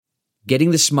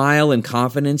Getting the smile and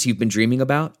confidence you've been dreaming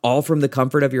about, all from the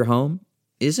comfort of your home,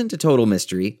 isn't a total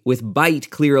mystery with Byte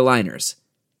clear aligners.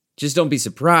 Just don't be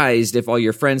surprised if all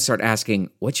your friends start asking,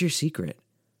 "What's your secret?"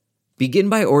 Begin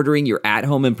by ordering your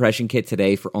at-home impression kit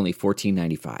today for only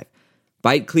 $14.95.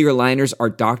 Byte clear aligners are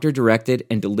doctor-directed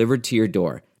and delivered to your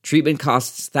door. Treatment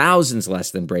costs thousands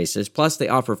less than braces, plus they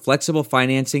offer flexible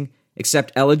financing,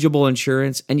 accept eligible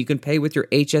insurance, and you can pay with your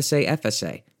HSA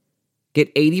FSA. Get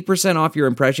 80% off your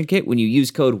impression kit when you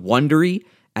use code WONDERY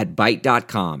at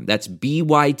Byte.com. That's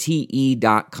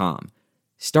BYTE.com.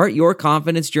 Start your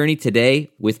confidence journey today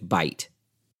with Byte.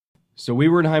 So we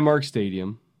were in Highmark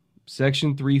Stadium,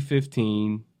 Section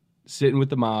 315, sitting with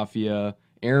the Mafia.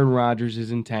 Aaron Rodgers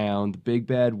is in town, the big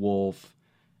bad wolf.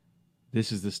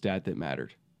 This is the stat that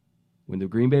mattered. When the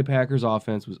Green Bay Packers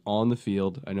offense was on the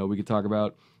field, I know we could talk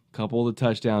about a couple of the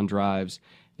touchdown drives.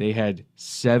 They had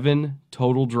 7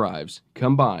 total drives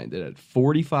combined that had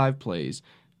 45 plays,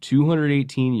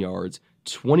 218 yards,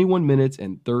 21 minutes,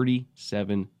 and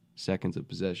 37 seconds of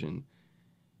possession,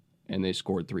 and they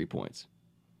scored 3 points.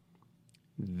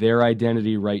 Their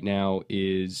identity right now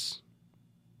is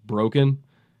broken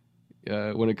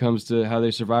when it comes to how they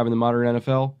survive in the modern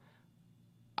NFL.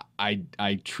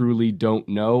 I truly don't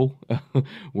know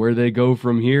where they go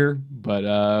from here, but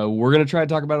we're going to try to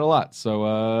talk about it a lot.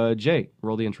 So, Jay,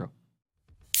 roll the intro.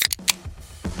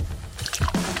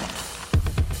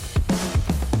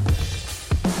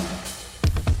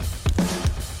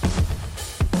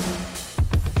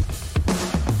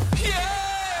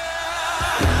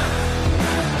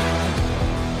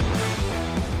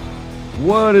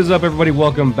 What is up, everybody?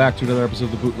 Welcome back to another episode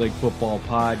of the Bootleg Football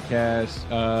Podcast,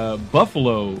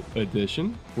 Buffalo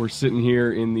edition. We're sitting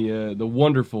here in the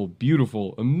wonderful,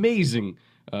 beautiful, amazing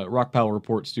Rockpile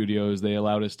Report Studios. They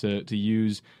allowed us to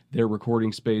use their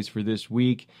recording space for this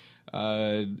week,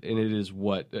 and it is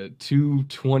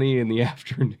 2:20 in the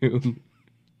afternoon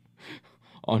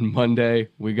on Monday.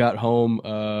 We got home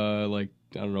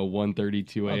 1:30,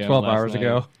 2 a.m. 12 last hours night.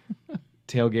 ago.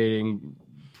 Tailgating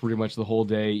pretty much the whole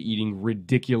day, eating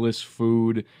ridiculous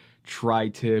food,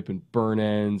 tri-tip and burn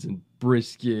ends and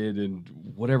brisket and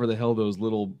whatever the hell those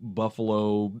little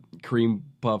buffalo cream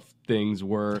puff things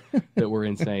were that were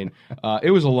insane.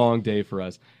 It was a long day for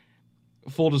us.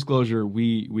 Full disclosure,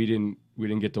 we didn't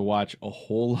get to watch a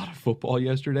whole lot of football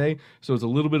yesterday, so it's a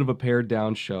little bit of a pared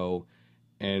down show,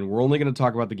 and we're only going to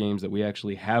talk about the games that we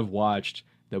actually have watched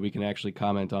that we can actually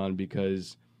comment on,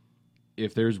 because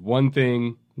if there's one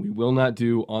thing we will not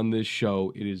do on this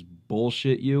show, it is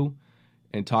bullshit you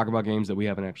and talk about games that we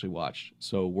haven't actually watched.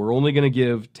 So we're only going to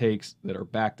give takes that are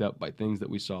backed up by things that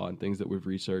we saw and things that we've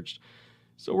researched.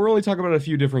 So we're only talking about a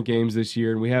few different games this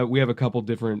year, and we have a couple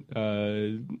different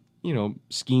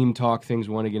scheme talk things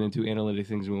we want to get into, analytic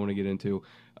things we want to get into.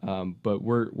 But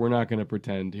we're not going to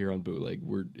pretend here on Bootleg.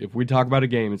 If we talk about a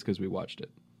game, it's because we watched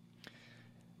it.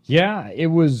 Yeah, it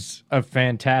was a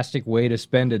fantastic way to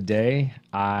spend a day.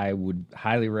 I would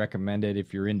highly recommend it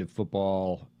if you're into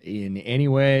football in any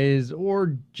ways,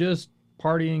 or just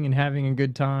partying and having a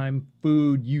good time,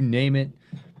 food, you name it.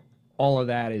 All of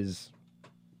that is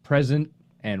present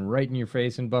and right in your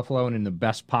face in Buffalo, and in the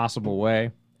best possible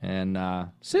way. And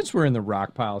since we're in the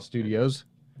Rockpile Studios,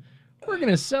 we're going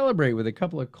to celebrate with a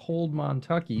couple of cold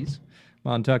Montuckies.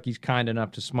 Montucky's kind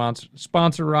enough to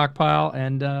sponsor Rockpile,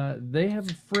 and they have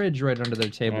a fridge right under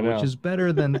their table, which is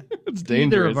better than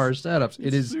either of our setups.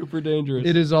 It is super dangerous.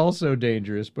 It is also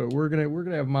dangerous, but we're gonna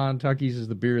have Montucky's as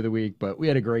the beer of the week. But we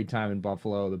had a great time in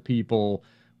Buffalo. The people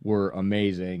were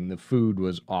amazing. The food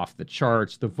was off the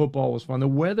charts. The football was fun. The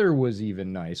weather was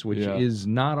even nice, which is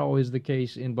not always the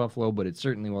case in Buffalo, but it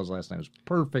certainly was last night. It was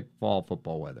perfect fall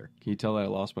football weather. Can you tell that I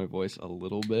lost my voice a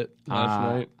little bit last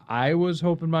night? I was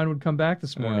hoping mine would come back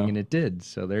this morning, and it did.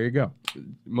 So there you go.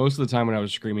 Most of the time when I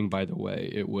was screaming, by the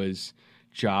way, it was,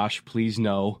 "Josh, please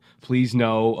no. Please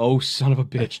no. Oh, son of a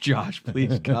bitch, Josh,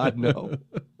 please, God, no."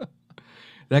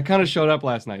 That kind of showed up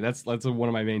last night. That's one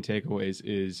of my main takeaways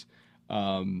is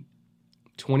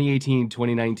 2018,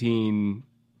 2019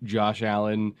 Josh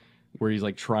Allen, where he's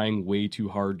like trying way too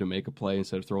hard to make a play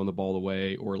instead of throwing the ball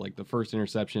away, or like the first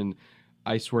interception.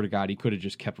 I swear to God, he could have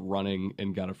just kept running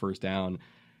and got a first down.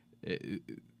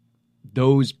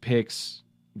 Those picks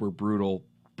were brutal,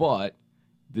 but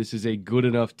this is a good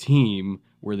enough team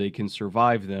where they can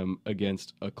survive them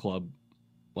against a club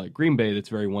like Green Bay that's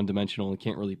very one-dimensional and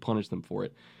can't really punish them for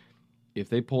it. If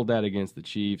they pulled that against the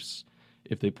Chiefs,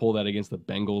 if they pull that against the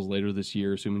Bengals later this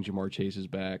year, assuming Jamar Chase is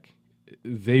back,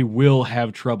 they will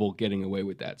have trouble getting away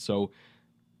with that. So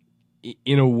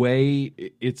in a way,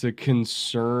 it's a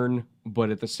concern,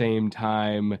 but at the same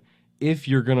time, if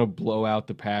you're going to blow out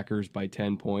the Packers by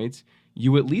 10 points,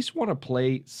 you at least want to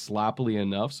play sloppily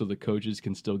enough so the coaches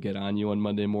can still get on you on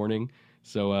Monday morning.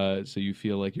 So you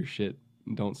feel like your shit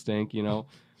don't stink, you know?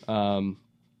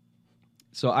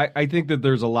 So I think that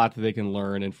there's a lot that they can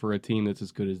learn, and for a team that's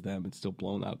as good as them, it's still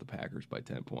blowing out the Packers by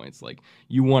 10 points. Like,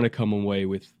 you want to come away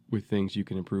with things you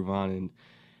can improve on, and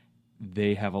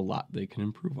they have a lot they can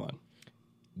improve on.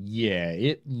 Yeah,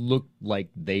 it looked like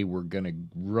they were going to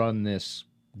run this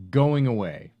going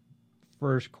away.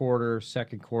 First quarter,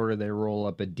 second quarter, they roll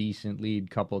up a decent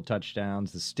lead, couple of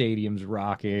touchdowns. The stadium's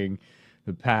rocking.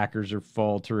 The Packers are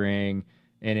faltering.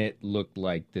 And it looked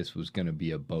like this was going to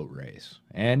be a boat race.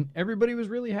 And everybody was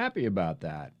really happy about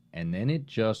that. And then it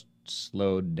just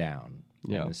slowed down.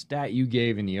 Yeah. And the stat you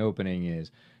gave in the opening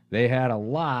is they had a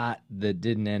lot that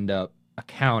didn't end up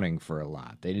accounting for a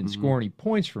lot. They didn't score any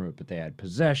points from it, but they had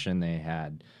possession. They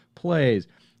had plays.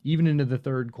 Even into the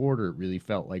third quarter, it really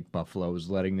felt like Buffalo was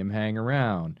letting them hang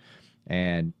around.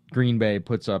 And Green Bay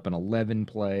puts up an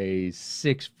 11-play,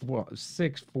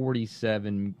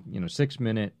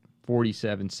 6-minute,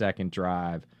 47-second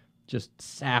drive, just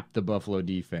sapped the Buffalo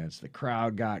defense. The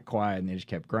crowd got quiet, and they just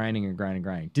kept grinding and grinding and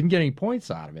grinding. Didn't get any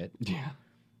points out of it. Yeah.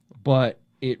 But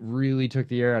it really took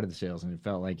the air out of the sails, and it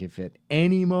felt like if at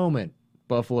any moment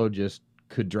Buffalo just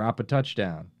could drop a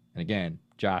touchdown, and again,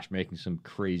 Josh making some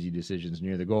crazy decisions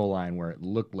near the goal line where it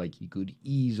looked like he could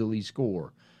easily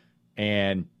score,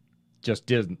 and just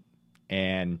didn't.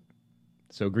 And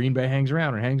so Green Bay hangs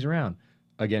around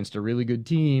against a really good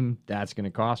team. That's going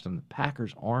to cost them. The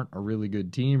Packers aren't a really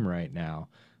good team right now.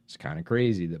 It's kind of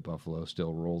crazy that Buffalo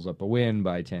still rolls up a win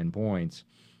by 10 points.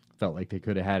 Felt like they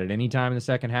could have had it any time in the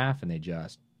second half, and they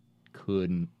just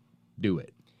couldn't do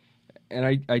it.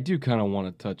 And I do kind of want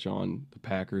to touch on the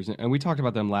Packers. And we talked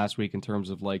about them last week in terms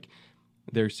of like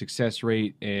their success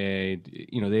rate. And,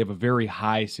 you know, they have a very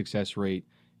high success rate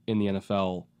in the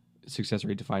NFL. Success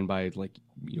rate defined by like,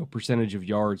 you know, percentage of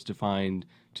yards defined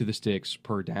to the sticks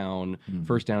per down.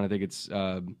 First down, I think it's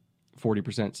 40%.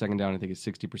 Second down, I think it's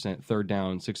 60%. Third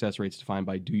down, success rates defined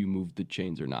by do you move the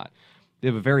chains or not. They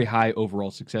have a very high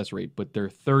overall success rate, but their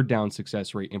third down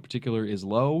success rate in particular is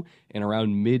low, and around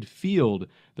midfield,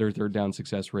 their third down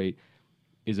success rate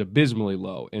is abysmally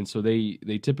low. And so they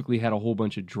typically had a whole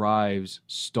bunch of drives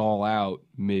stall out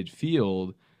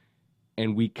midfield,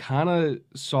 and we kind of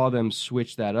saw them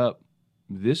switch that up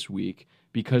this week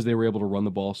because they were able to run the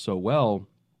ball so well.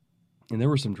 And there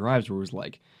were some drives where it was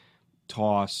like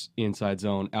toss, inside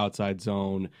zone, outside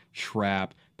zone,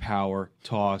 trap, power,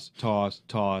 toss,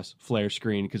 flare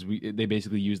screen, because they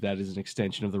basically use that as an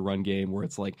extension of the run game where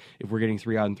it's like if we're getting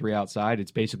 3 out and 3 outside,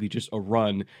 it's basically just a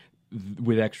run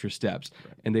with extra steps.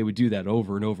 Right. And they would do that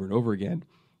over and over and over again.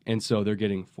 And so they're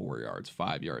getting 4 yards,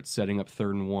 5 yards, setting up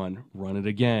 3rd and 1, run it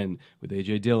again with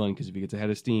A.J. Dillon because if he gets ahead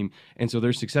of steam. And so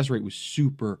their success rate was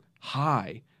super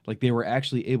high. Like they were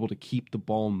actually able to keep the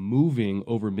ball moving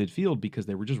over midfield because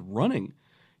they were just running.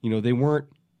 You know, they weren't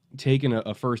taking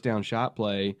a first down shot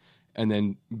play and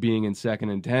then being in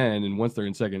 2nd and 10. And once they're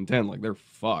in 2nd and 10, like they're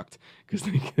fucked because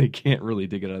they can't really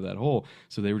dig it out of that hole.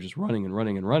 So they were just running and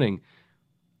running and running.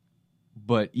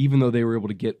 But even though they were able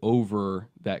to get over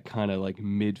that kind of like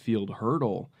midfield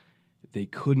hurdle, they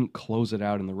couldn't close it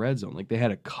out in the red zone. Like they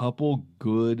had a couple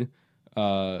good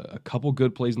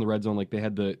plays in the red zone. Like they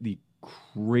had the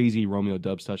crazy Romeo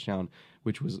Doubs touchdown,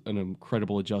 which was an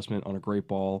incredible adjustment on a great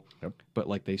ball. Yep. But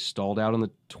like they stalled out on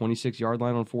the 26-yard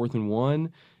line on 4th and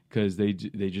 1 because they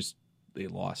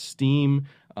lost steam,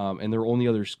 and their only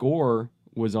other score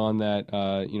was on that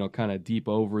kind of deep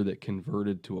over that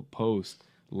converted to a post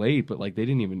late, but like they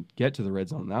didn't even get to the red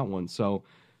zone on that one. So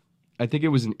I think it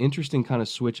was an interesting kind of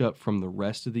switch up from the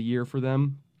rest of the year for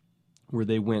them, where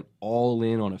they went all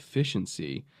in on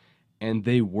efficiency, and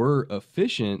they were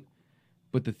efficient.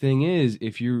 But the thing is,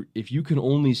 if you can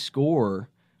only score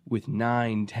with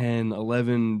 9, 10,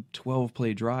 11, 12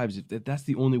 play drives, if that's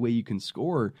the only way you can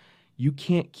score, you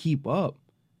can't keep up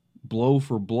blow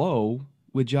for blow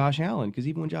with Josh Allen, because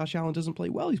even when Josh Allen doesn't play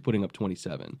well, he's putting up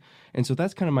 27. And so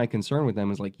that's kind of my concern with them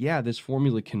is like, yeah, this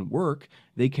formula can work.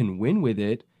 They can win with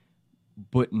it,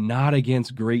 but not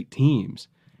against great teams.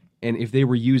 And if they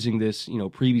were using this,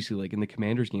 previously, like in the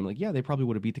Commanders game, like, yeah, they probably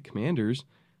would have beat the Commanders.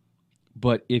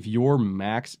 But if your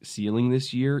max ceiling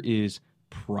this year is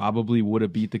probably would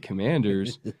have beat the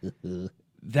Commanders,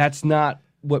 that's not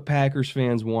what Packers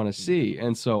fans want to see.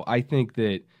 And so I think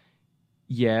that,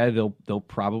 yeah, they'll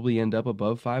probably end up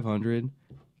above 500.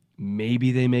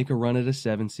 Maybe they make a run at a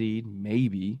 7 seed,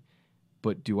 maybe.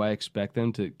 But do I expect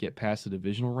them to get past the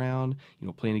divisional round,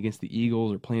 playing against the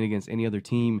Eagles or playing against any other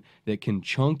team that can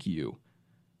chunk you?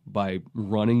 by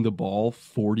running the ball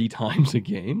 40 times a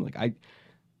game. Like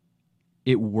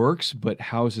it works, but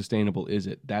how sustainable is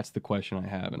it? That's the question I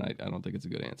have, and I don't think it's a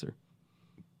good answer.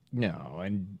 No,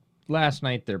 and last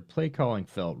night their play calling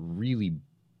felt really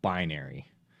binary.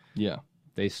 Yeah.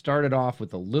 They started off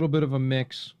with a little bit of a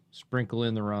mix, sprinkle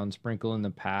in the run, sprinkle in the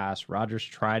pass. Rodgers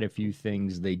tried a few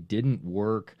things. They didn't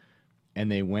work,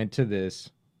 and they went to this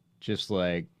just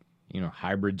like,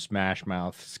 hybrid smash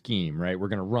mouth scheme, right? We're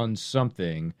going to run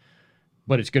something,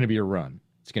 but it's going to be a run.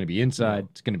 It's going to be inside.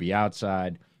 It's going to be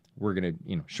outside. We're going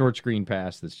to, short screen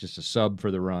pass that's just a sub for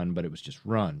the run, but it was just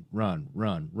run, run,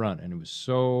 run, run. And it was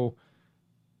so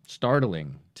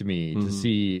startling to me to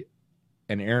see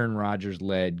an Aaron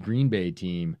Rodgers-led Green Bay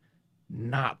team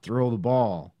not throw the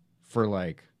ball for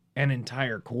like an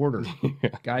entire quarter.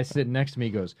 Guy sitting next to me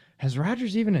goes, has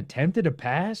Rodgers even attempted a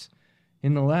pass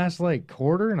in the last like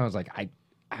quarter? And I was like, I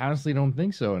honestly don't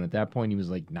think so. And at that point he was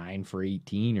like 9 for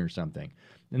 18 or something.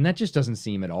 And that just doesn't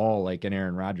seem at all like an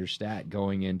Aaron Rodgers stat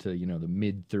going into, the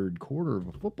mid-third quarter of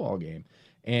a football game.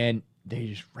 And they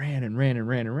just ran and ran and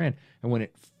ran and ran. And when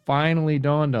it finally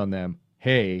dawned on them,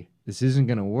 hey, this isn't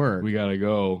going to work. We got to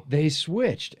go. They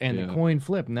switched, and the coin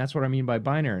flipped, and that's what I mean by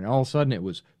binary. And all of a sudden it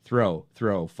was throw,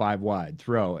 5 wide,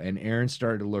 throw. And Aaron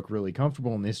started to look really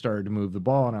comfortable, and they started to move the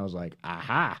ball. And I was like,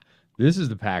 aha, this is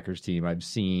the Packers team I've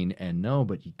seen and know,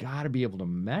 but you got to be able to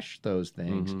mesh those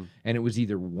things. And it was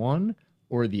either one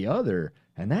or the other,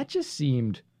 and that just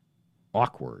seemed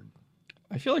awkward.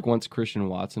 I feel like once Christian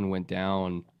Watson went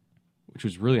down, which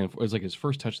was really it was like his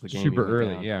first touch of the game. Super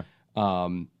early, yeah.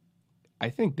 I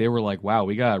think they were like, wow,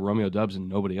 we got Romeo Doubs and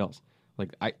nobody else.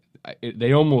 Like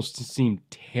they almost seemed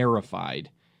terrified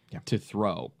to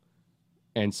throw.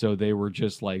 And so they were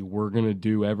just like, we're going to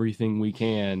do everything we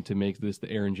can to make this the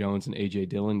Aaron Jones and A.J.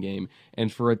 Dillon game.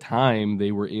 And for a time,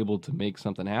 they were able to make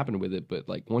something happen with it. But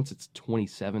like once it's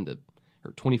 24-7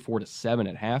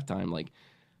 at halftime, like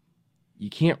you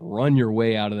can't run your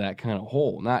way out of that kind of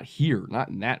hole. Not here, not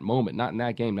in that moment, not in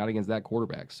that game, not against that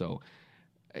quarterback. So,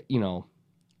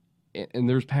 and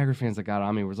there's Packer fans that got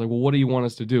on me where it's like, well, what do you want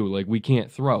us to do? Like, we can't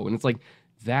throw. And it's like,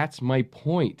 that's my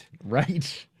point.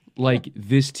 Right. Like,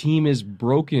 this team is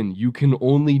broken. You can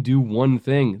only do one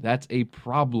thing. That's a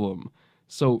problem.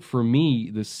 So for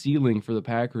me, the ceiling for the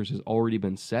Packers has already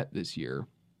been set this year.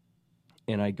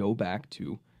 And I go back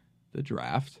to the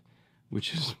draft,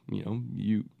 which is,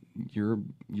 your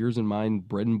yours and mine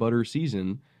bread and butter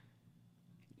season,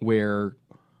 where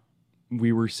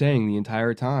we were saying the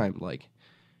entire time, like,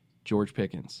 George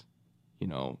Pickens,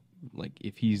 like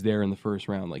if he's there in the first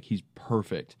round, like he's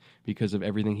perfect because of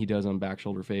everything he does on back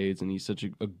shoulder fades, and he's such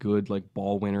a good like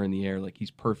ball winner in the air. Like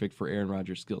he's perfect for Aaron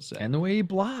Rodgers' skill set. And the way he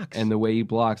blocks.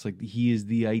 Like he is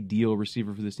the ideal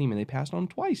receiver for this team, and they passed on him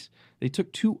twice. They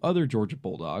took 2 other Georgia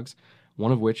Bulldogs,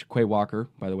 one of which, Quay Walker,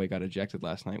 by the way, got ejected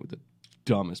last night with the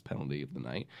dumbest penalty of the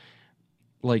night.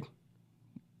 Like,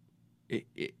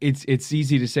 it's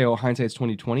easy to say, oh, hindsight's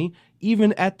 20/20.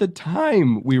 Even at the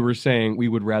time, we were saying we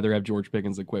would rather have George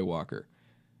Pickens than Quay Walker.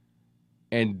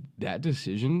 And that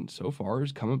decision so far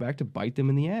is coming back to bite them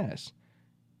in the ass.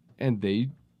 And they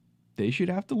should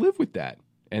have to live with that.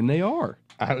 And they are.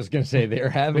 I was going to say they're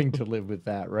having to live with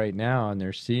that right now, and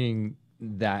they're seeing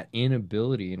that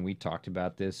inability, and we talked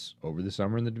about this over the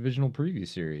summer in the divisional preview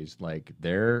series, like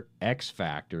their X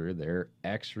factor, their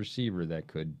X receiver that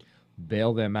could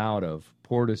bail them out of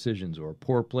poor decisions or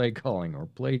poor play calling or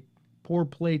poor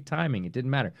play timing. It didn't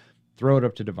matter. Throw it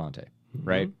up to Devontae,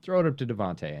 right? Throw it up to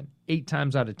Devontae, and 8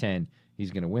 times out of 10,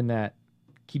 he's going to win that,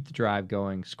 keep the drive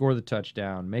going, score the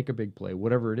touchdown, make a big play,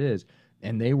 whatever it is.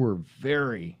 And they were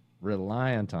very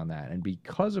reliant on that. And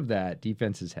because of that,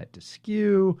 defenses had to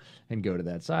skew and go to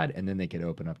that side, and then they could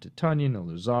open up to Tunyon or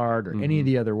Lazard or any of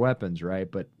the other weapons, right?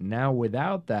 But now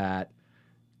without that,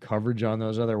 coverage on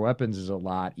those other weapons is a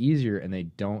lot easier, and they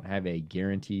don't have a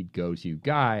guaranteed go-to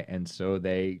guy. And so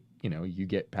they, you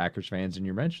get Packers fans in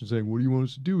your mention saying, what do you want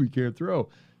us to do? We can't throw.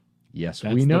 Yes,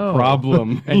 that's we know. The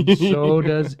problem. And so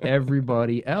does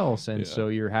everybody else. And so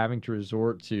you're having to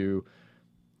resort to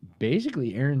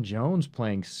basically Aaron Jones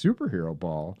playing superhero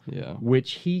ball,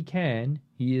 which he can.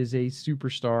 He is a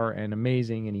superstar and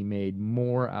amazing, and he made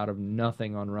more out of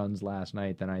nothing on runs last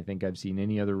night than I think I've seen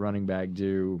any other running back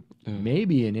do,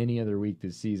 maybe in any other week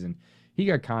this season. He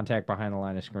got contact behind the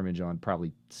line of scrimmage on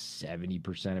probably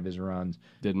 70% of his runs.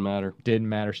 Didn't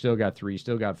matter. Still got 3,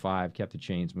 still got 5, kept the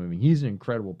chains moving. He's an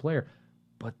incredible player,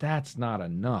 but that's not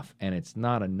enough, and it's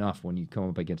not enough when you come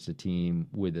up against a team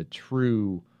with a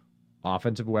true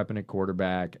offensive weapon at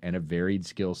quarterback and a varied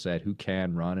skill set who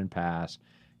can run and pass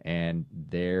and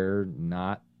they're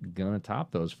not going to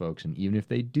top those folks. And even if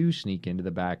they do sneak into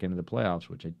the back end of the playoffs,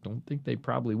 which I don't think they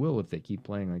probably will if they keep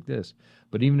playing like this,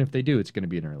 but even if they do, it's going to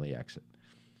be an early exit.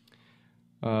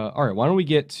 All right, why don't we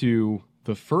get to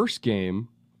the first game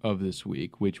of this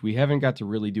week, which we haven't got to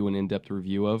really do an in-depth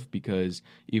review of because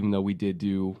even though we did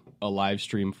do a live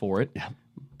stream for it,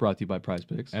 brought to you by Prize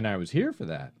Picks, And I was here for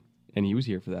that. and he was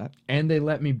here for that. And they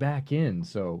let me back in,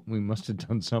 so we must have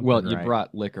done something Well, you right.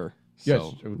 brought liquor, Yes,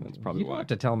 so that's probably you don't why. have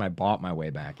to tell them I bought my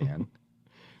way back in.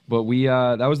 But we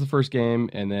that was the first game,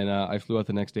 and then I flew out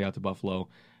the next day out to Buffalo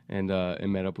and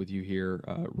met up with you here,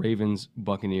 Ravens,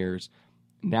 Buccaneers.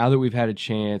 Now that we've had a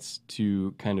chance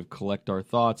to kind of collect our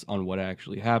thoughts on what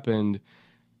actually happened,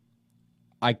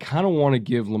 I kind of want to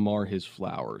give Lamar his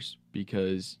flowers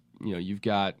because, you know, you've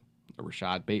got a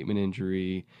Rashad Bateman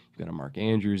injury, you've got a Mark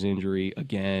Andrews injury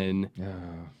again,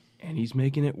 and he's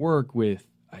making it work with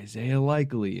Isaiah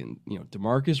Likely and, you know,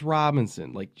 Demarcus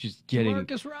Robinson, like just getting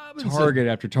target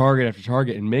after target after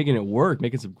target and making it work,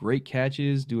 making some great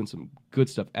catches, doing some good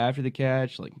stuff after the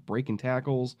catch, like breaking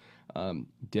tackles.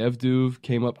 Dev Duve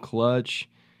came up clutch.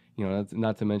 You know, that's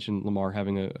not to mention Lamar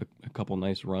having a couple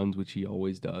nice runs, which he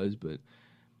always does. But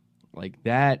like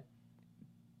that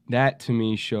to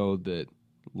me showed that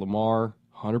Lamar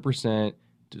 100%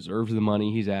 deserves the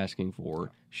money he's asking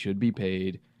for, should be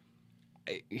paid.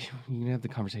 You can have the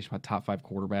conversation about top 5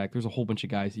 quarterback. There's a whole bunch of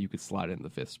guys that you could slot in the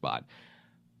 5th spot.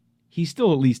 He's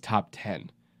still at least top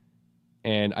 10.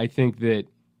 And I think that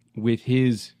with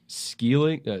his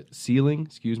ceiling,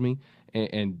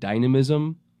 and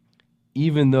dynamism,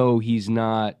 even though he's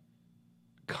not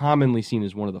commonly seen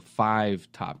as one of the 5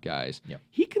 top guys,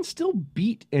 he can still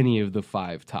beat any of the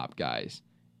 5 top guys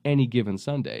any given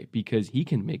Sunday because he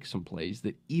can make some plays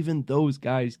that even those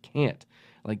guys can't.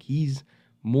 Like, he's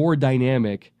more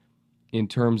dynamic in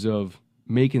terms of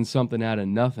making something out of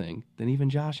nothing than even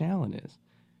Josh Allen is.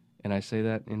 And I say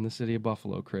that in the city of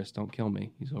Buffalo, Chris. Don't kill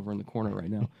me. He's over in the corner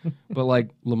right now. But, like,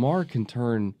 Lamar can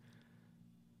turn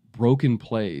broken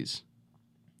plays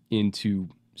into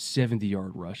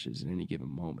 70-yard rushes at any given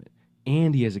moment.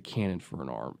 And he has a cannon for an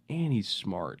arm. And he's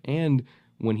smart. And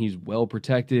when he's well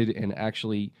protected and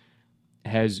actually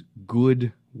has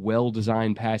good,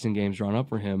 well-designed passing games drawn up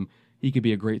for him, he could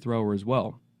be a great thrower as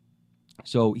well.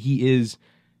 So he is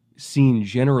seen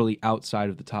generally outside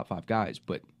of the top 5 guys,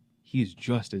 but he's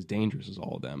just as dangerous as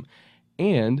all of them.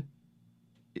 And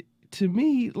to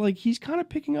me, like, he's kind of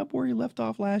picking up where he left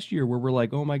off last year, where we're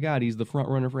like, oh my God, he's the front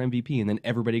runner for MVP, and then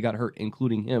everybody got hurt,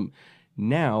 including him.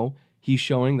 Now he's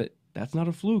showing that that's not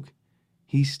a fluke.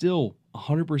 He's still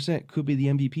 100% could be the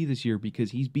MVP this year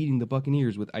because he's beating the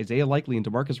Buccaneers with Isaiah Likely and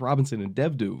Demarcus Robinson and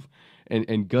Dev Duve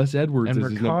and Gus Edwards. And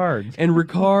Ricard. And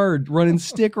Ricard running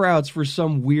stick routes for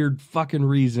some weird fucking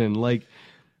reason. Like,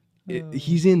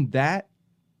 he's in that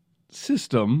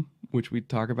system, which we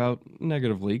talk about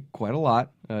negatively quite a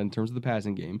lot in terms of the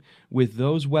passing game, with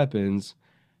those weapons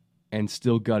and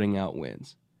still gutting out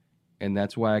wins. And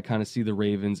that's why I kind of see the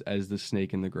Ravens as the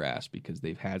snake in the grass because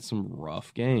they've had some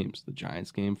rough games. The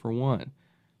Giants game for one.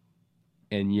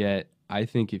 And yet, I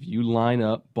think if you line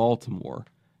up Baltimore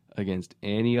against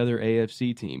any other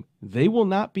AFC team, they will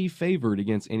not be favored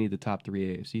against any of the top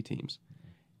 3 AFC teams.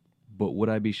 But would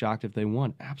I be shocked if they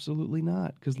won? Absolutely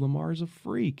not, because Lamar's a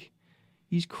freak.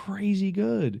 He's crazy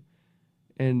good.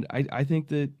 And I think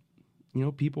that, you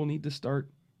know, people need to start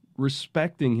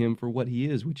respecting him for what he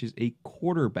is, which is a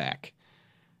quarterback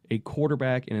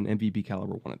and an MVP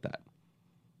caliber one at that.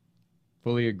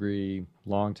 Fully agree.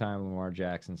 Longtime Lamar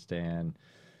Jackson stan.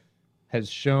 Has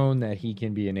shown that he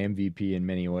can be an MVP in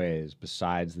many ways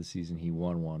besides the season he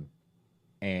won one.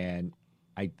 And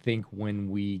I think when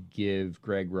we give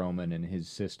Greg Roman and his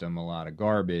system a lot of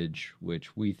garbage,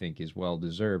 which we think is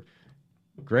well-deserved,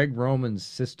 Greg Roman's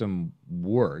system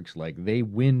works. Like, they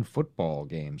win football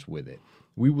games with it.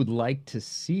 We would like to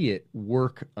see it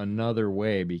work another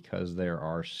way because there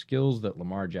are skills that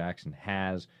Lamar Jackson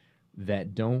has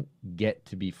that don't get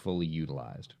to be fully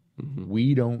utilized. Mm-hmm.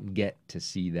 We don't get to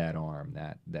see that arm,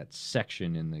 that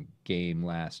section in the game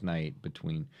last night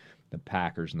between the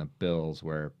Packers and the Bills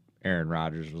where Aaron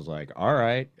Rodgers was like, all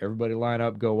right, everybody line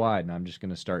up, go wide, and I'm just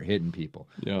going to start hitting people.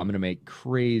 Yeah. I'm going to make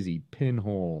crazy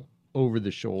pinhole,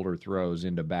 over-the-shoulder throws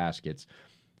into baskets.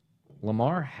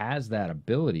 Lamar has that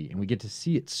ability, and we get to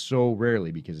see it so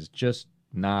rarely because it's just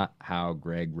not how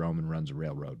Greg Roman runs a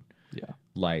railroad. Yeah.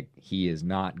 Like, he is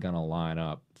not going to line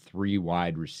up 3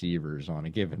 wide receivers on a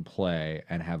given play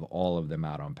and have all of them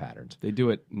out on patterns. They do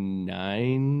it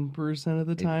 9% of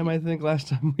the time, I think, last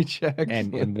time we checked.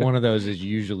 And one of those is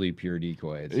usually pure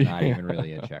decoy. It's not even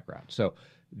really a check route. So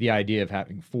the idea of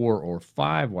having 4 or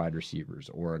 5 wide receivers,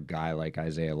 or a guy like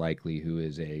Isaiah Likely, who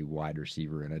is a wide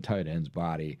receiver in a tight end's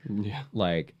body,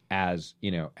 like, as,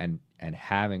 you know, and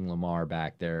having Lamar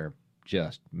back there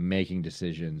just making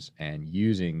decisions and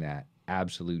using that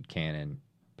absolute cannon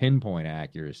pinpoint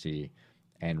accuracy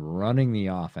and running the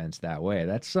offense that way.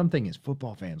 That's something as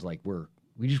football fans, like,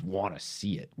 we just want to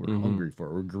see it. We're hungry for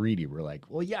it. We're greedy. We're like,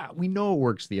 well, yeah, we know it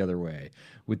works the other way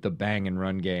with the bang and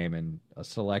run game and a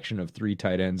selection of 3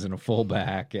 tight ends and a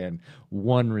fullback and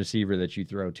 1 receiver that you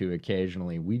throw to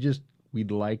occasionally.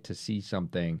 We'd like to see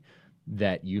something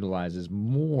that utilizes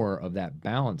more of that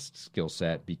balanced skill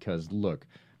set, because look,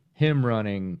 him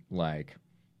running like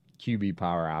QB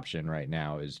power option right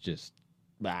now is just,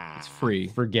 it's free.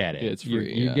 Forget it. It's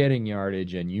free. You're getting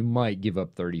yardage, and you might give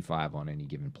up 35 on any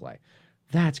given play.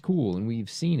 That's cool, and we've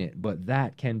seen it, but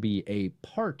that can be a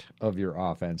part of your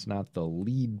offense, not the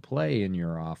lead play in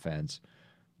your offense.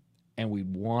 And we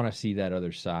want to see that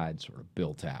other side sort of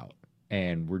built out.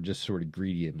 And we're just sort of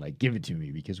greedy and like, give it to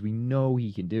me, because we know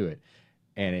he can do it.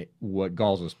 And what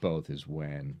galls us both is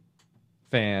when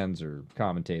fans or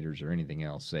commentators or anything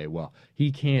else say, well, he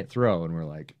can't throw. And we're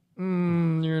like,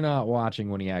 you're not watching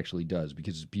when he actually does,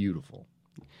 because it's beautiful.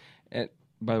 And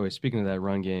by the way, speaking of that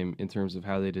run game, in terms of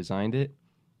how they designed it,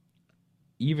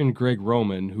 even Greg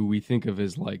Roman, who we think of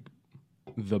as like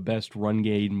the best run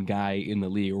game guy in the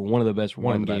league, or one of the best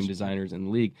run game designers in the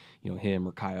league, you know, him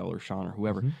or Kyle or Sean or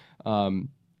whoever,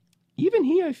 even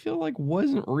he, I feel like,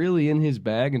 wasn't really in his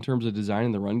bag in terms of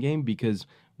designing the run game, because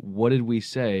what did we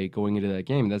say going into that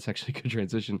game? That's actually a good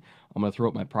transition. I'm going to throw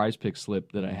up my prize pick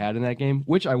slip that I had in that game,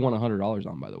 which I won $100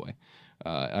 on, by the way.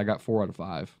 I got 4 out of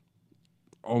 5.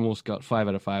 Almost got 5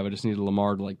 out of 5. I just needed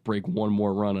Lamar to like break one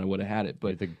more run and I would have had it.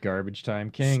 But the garbage time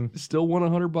king still won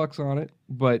 $100 on it.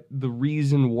 But the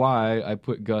reason why I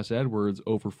put Gus Edwards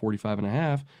over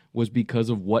 45.5 was because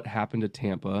of what happened to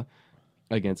Tampa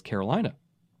against Carolina,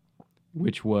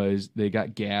 which was they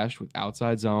got gashed with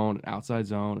outside zone, outside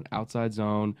zone, outside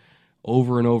zone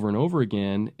over and over and over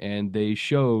again. And they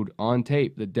showed on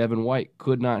tape that Devin White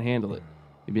could not handle it.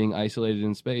 Being isolated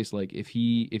in space, like if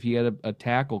he had a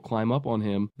tackle climb up on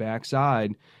him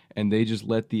backside, and they just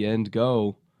let the end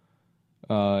go,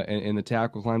 and the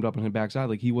tackle climbed up on him backside,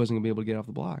 like he wasn't gonna be able to get off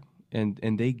the block, and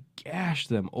they gashed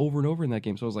them over and over in that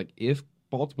game. So I was like, if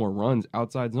Baltimore runs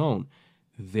outside zone,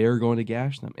 they're going to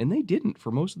gash them, and they didn't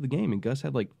for most of the game. And Gus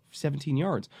had like 17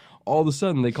 yards. All of a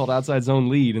sudden, they called outside zone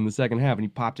lead in the second half, and he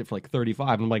popped it for like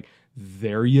 35. And I'm like,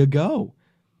 there you go.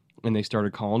 And they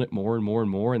started calling it more and more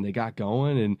and more, and they got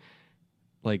going. And,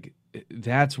 like,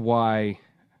 that's why,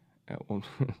 well,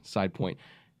 side point,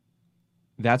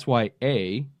 that's why,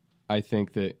 I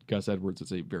think that Gus Edwards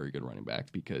is a very good running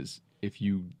back, because if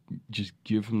you just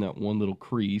give him that one little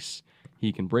crease,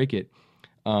 he can break it.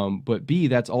 But B,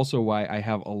 that's also why I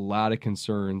have a lot of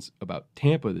concerns about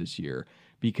Tampa this year,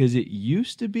 because it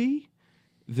used to be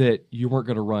that you weren't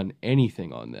going to run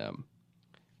anything on them.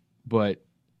 But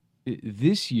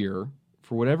this year,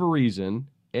 for whatever reason,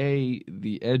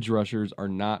 the edge rushers are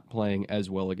not playing as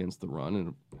well against the run,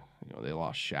 and you know they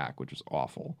lost Shaq, which was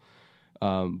awful.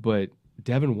 But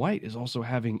Devin White is also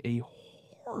having a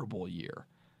horrible year.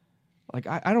 Like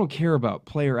I don't care about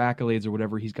player accolades or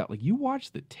whatever he's got. Like you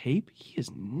watch the tape, he is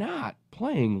not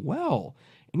playing well,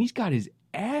 and he's got his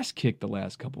ass kicked the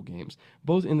last couple games,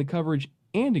 both in the coverage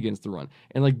and against the run.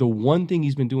 And like the one thing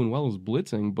he's been doing well is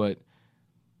blitzing, but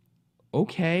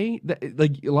okay,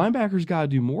 like linebackers got to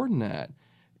do more than that.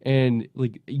 And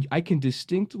like I can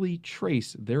distinctly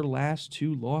trace their last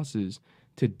 2 losses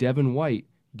to Devin White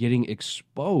getting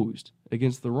exposed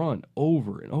against the run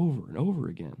over and over and over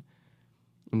again.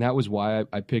 And that was why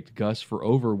I picked Gus for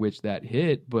over, which that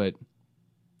hit. But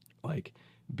like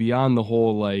beyond the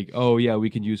whole like, oh yeah, we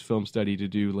can use film study to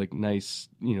do like nice,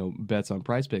 you know, bets on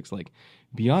prize picks. Like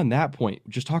beyond that point,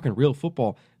 just talking real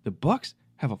football, the Bucs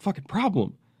have a fucking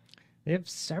problem. They have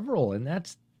several, and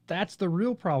that's the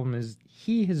real problem. Is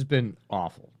he has been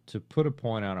awful. To put a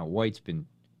point on it, White's been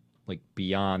like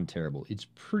beyond terrible. It's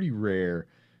pretty rare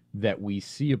that we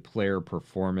see a player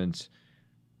performance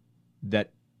that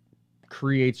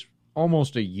creates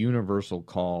almost a universal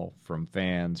call from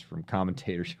fans, from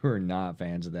commentators who are not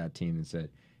fans of that team, that said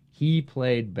he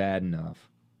played bad enough.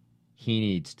 He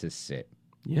needs to sit.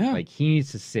 Yeah, like he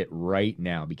needs to sit right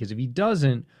now, because if he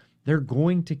doesn't, they're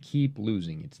going to keep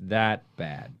losing. It's that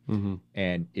bad. Mm-hmm.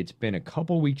 And it's been a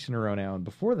couple weeks in a row now. And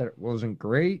before that, it wasn't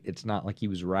great. It's not like he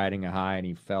was riding a high and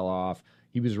he fell off.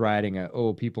 He was riding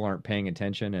people aren't paying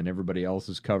attention and everybody else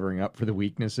is covering up for the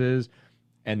weaknesses.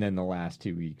 And then the last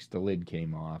 2 weeks, the lid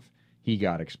came off. He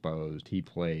got exposed. He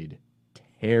played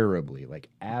terribly, like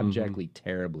abjectly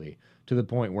terribly, to the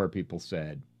point where people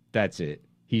said, that's it.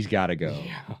 He's got to go,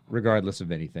 regardless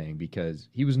of anything, because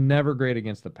he was never great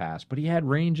against the pass, but he had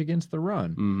range against the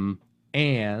run. Mm-hmm.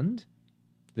 And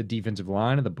the defensive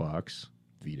line of the Bucs,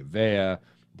 Vita Vea,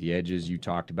 the edges you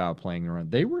talked about playing the run,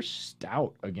 they were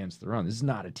stout against the run. This is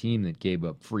not a team that gave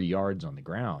up free yards on the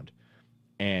ground.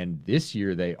 And this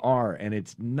year they are, and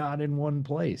it's not in one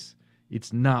place.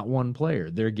 It's not one player.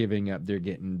 They're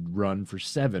getting run for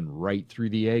 7 right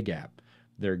through the A gap.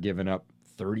 They're giving up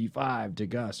 35 to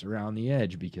Gus around the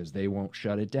edge because they won't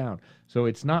shut it down. So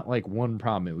it's not like one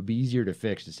problem. It would be easier to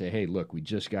fix to say, hey, look, we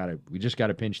just gotta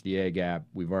pinch the A gap.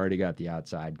 We've already got the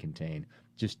outside contained.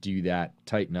 Just do that,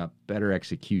 tighten up, better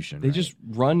execution. They just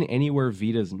run anywhere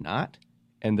Vita's not,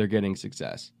 and they're getting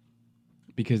success.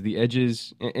 Because the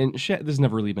edges, and this has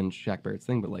never really been Shaq Barrett's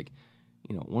thing, but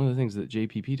one of the things that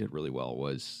JPP did really well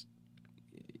was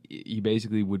he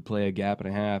basically would play a gap and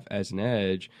a half as an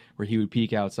edge where he would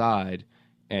peek outside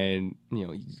and,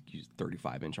 he's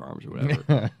 35-inch arms or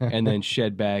whatever, and then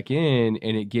shed back in,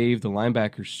 and it gave the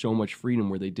linebackers so much freedom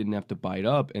where they didn't have to bite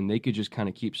up, and they could just kind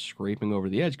of keep scraping over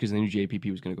the edge because they knew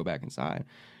JPP was going to go back inside.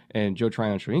 And Joe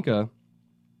Tryon-Shoyinka,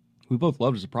 we both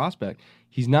loved as a prospect,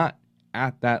 he's not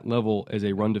at that level as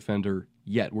a run defender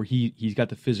yet, where he's got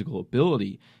the physical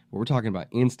ability, but we're talking about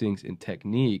instincts and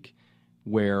technique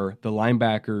where the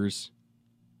linebackers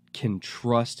can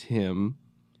trust him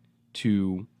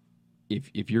to,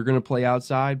 if you're going to play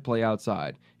outside, play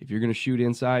outside. If you're going to shoot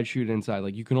inside, shoot inside.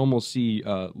 Like, you can almost see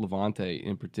Levante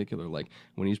in particular, like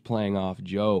when he's playing off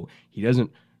Joe, he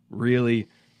doesn't really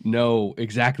know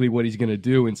exactly what he's going to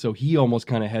do, and so he almost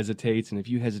kind of hesitates, and if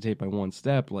you hesitate by one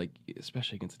step, like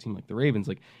especially against a team like the Ravens,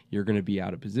 like you're going to be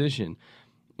out of position.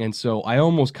 And so I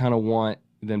almost kind of want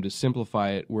them to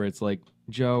simplify it where it's like,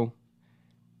 Joe,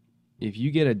 if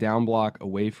you get a down block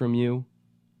away from you,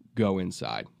 go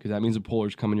inside, because that means the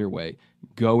puller's coming your way.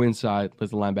 Go inside,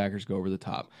 let the linebackers go over the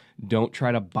top. Don't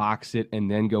try to box it and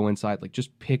then go inside. Like,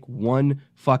 just pick one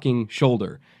fucking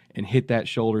shoulder and hit that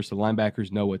shoulder so the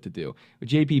linebackers know what to do. But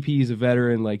JPP is a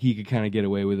veteran, like he could kind of get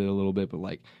away with it a little bit, but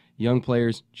like young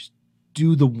players, just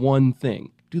do the one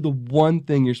thing. Do the one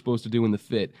thing you're supposed to do in the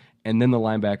fit, and then the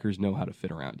linebackers know how to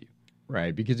fit around you.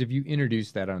 Right, because if you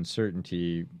introduce that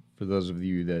uncertainty, for those of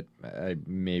you that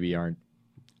maybe aren't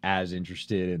as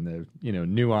interested in the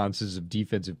nuances of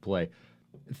defensive play,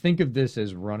 think of this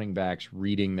as running backs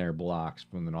reading their blocks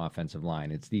from an offensive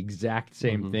line. It's the exact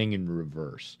same thing in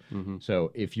reverse.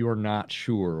 So if you're not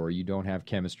sure, or you don't have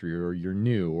chemistry, or you're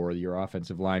new, or your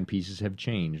offensive line pieces have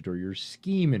changed, or your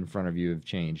scheme in front of you have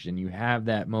changed, and you have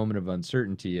that moment of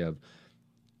uncertainty of,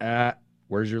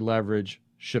 where's your leverage?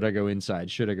 Should I go inside?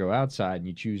 Should I go outside? And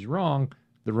you choose wrong,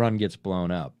 the run gets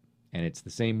blown up. And it's the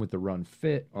same with the run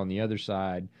fit on the other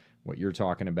side, what you're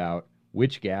talking about.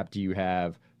 Which gap do you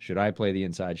have? Should I play the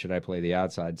inside? Should I play the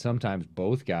outside? Sometimes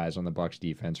both guys on the Bucs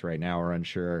defense right now are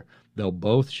unsure. They'll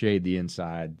both shade the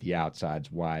inside. The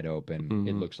outside's wide open.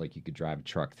 It looks like you could drive a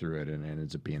truck through it, and it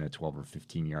ends up being a 12 or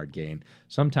 15-yard gain.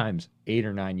 Sometimes 8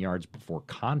 or 9 yards before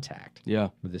contact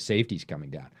with the safeties coming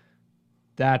down.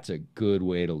 That's a good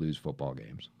way to lose football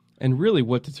games. And really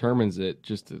what determines it,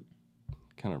 just to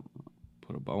kind of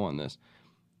put a bow on this,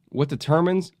 what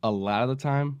determines a lot of the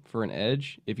time for an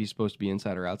edge, if he's supposed to be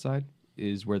inside or outside,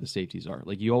 is where the safeties are.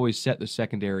 Like, you always set the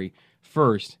secondary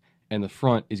first, and the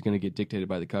front is going to get dictated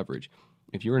by the coverage.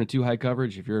 If you're in a too high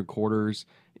coverage, if you're in quarters,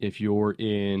 if you're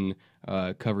in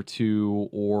cover 2,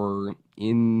 or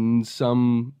in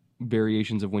some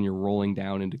variations of when you're rolling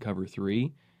down into cover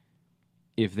 3,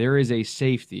 if there is a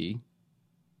safety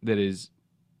that is,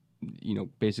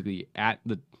 basically at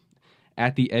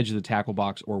the edge of the tackle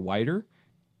box or wider,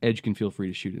 edge can feel free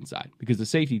to shoot inside, because the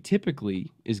safety typically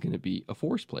is going to be a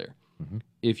force player.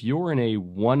 If you're in a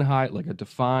one high, like a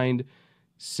defined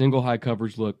single high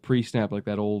coverage look, pre-snap, like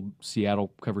that old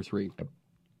Seattle cover 3,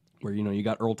 where, you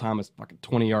got Earl Thomas fucking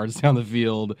 20 yards down the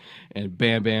field, and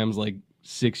Bam Bam's like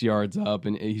 6 yards up,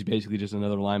 and he's basically just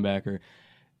another linebacker.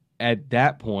 At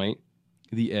that point,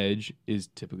 the edge is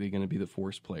typically going to be the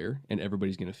force player, and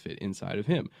everybody's going to fit inside of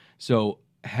him. So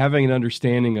having an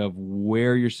understanding of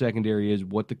where your secondary is,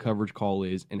 what the coverage call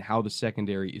is, and how the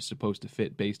secondary is supposed to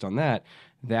fit based on that,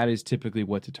 that is typically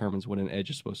what determines what an edge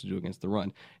is supposed to do against the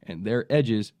run. And their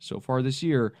edges, so far this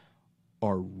year,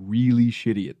 are really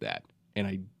shitty at that. and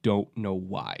I don't know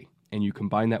why. And you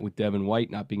combine that with Devin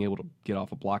White not being able to get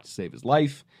off a block to save his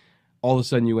life, all of a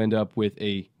sudden you end up with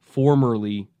a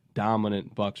formerly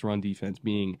dominant Bucs run defense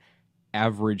being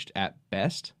averaged at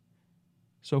best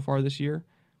so far this year.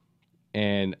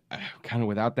 And kind of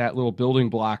without that little building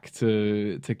block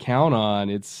to count on,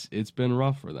 it's been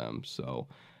rough for them. So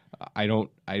I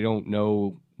don't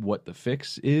know what the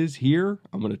fix is here.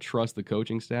 I'm going to trust the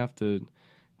coaching staff to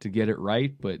get it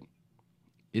right, but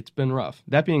it's been rough.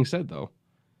 That being said, though,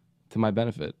 to my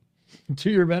benefit, To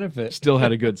your benefit. still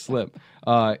had a good slip.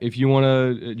 If you want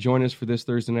to join us for this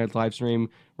Thursday night live stream,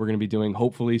 we're going to be doing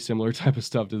hopefully similar type of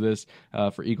stuff to this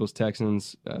for Eagles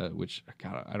Texans, which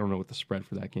God, I don't know what the spread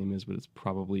for that game is, but it's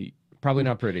probably Probably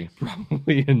not pretty.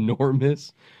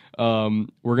 enormous. We're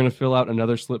going to fill out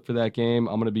another slip for that game.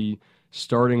 I'm going to be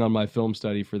starting on my film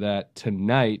study for that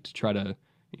tonight to try to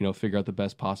figure out the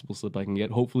best possible slip I can get.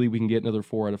 Hopefully we can get another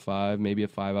 4 out of 5, maybe a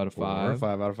 5 out of 5.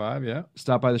 5 out of 5, yeah.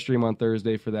 Stop by the stream on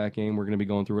Thursday for that game. We're going to be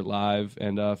going through it live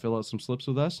and fill out some slips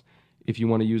with us. If you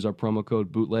want to use our promo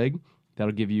code BOOTLEG,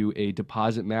 that'll give you a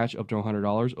deposit match up to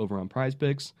 $100 over on Prize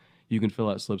Picks. You can fill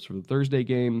out slips for the Thursday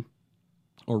game,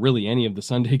 or really any of the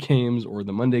Sunday games or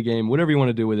the Monday game, whatever you want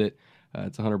to do with it.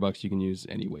 It's $100 you can use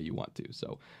any way you want to.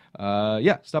 So,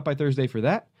 stop by Thursday for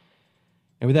that.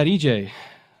 And with that, EJ,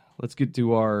 let's get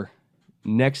to our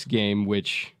next game,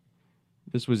 which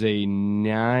this was a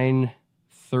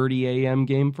 9:30 a.m.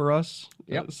 game for us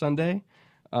Sunday.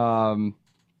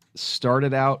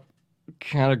 Started out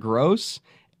kind of gross,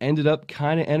 ended up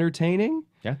kind of entertaining.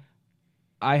 Yeah.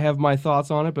 I have my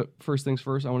thoughts on it, but first things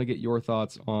first, I want to get your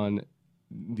thoughts on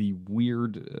the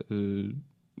weird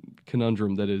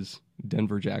conundrum that is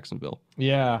Denver-Jacksonville.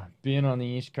 Yeah, being on the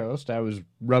East Coast, I was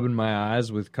rubbing my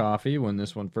eyes with coffee when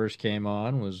this one first came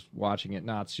on, was watching it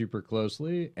not super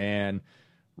closely, and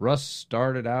Russ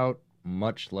started out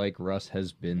much like Russ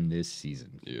has been this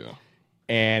season. Yeah.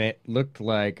 And it looked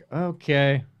like,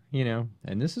 okay,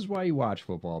 and this is why you watch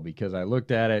football, because I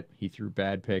looked at it, he threw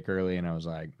bad pick early, and I was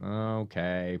like,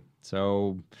 okay,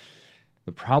 so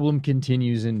the problem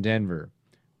continues in Denver.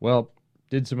 Well,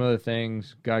 did some other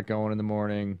things, got going in the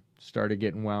morning, started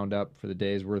getting wound up for the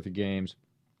day's worth of games.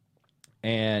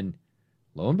 And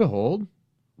lo and behold,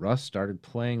 Russ started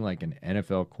playing like an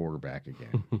NFL quarterback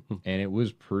again. And it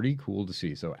was pretty cool to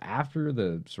see. So after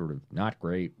the sort of not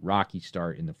great, rocky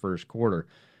start in the first quarter,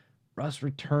 Russ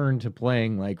returned to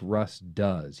playing like Russ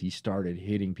does. He started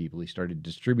hitting people. He started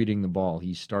distributing the ball.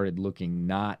 He started looking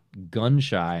not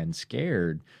gun-shy and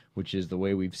scared, which is the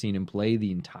way we've seen him play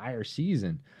the entire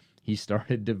season. He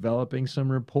started developing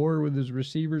some rapport with his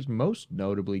receivers, most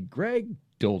notably Greg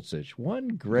Dulcich. Love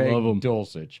him.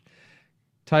 Dulcich,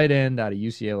 tight end out of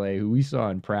UCLA, who we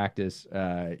saw in practice.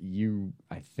 You,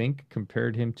 I think,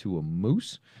 compared him to a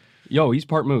moose. Yo, he's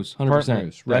part moose, 100%. Part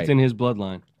moose, right. That's in his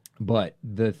bloodline. But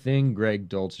the thing Greg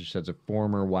Dulcich, as a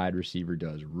former wide receiver,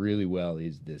 does really well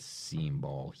is this seam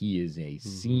ball. He is a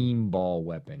seam ball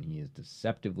weapon. He is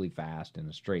deceptively fast in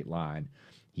a straight line.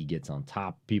 He gets on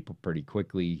top of people pretty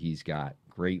quickly. He's got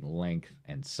great length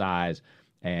and size.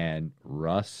 And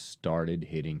Russ started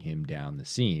hitting him down the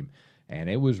seam. And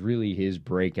it was really his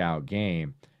breakout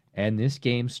game. And this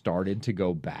game started to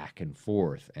go back and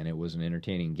forth, and it was an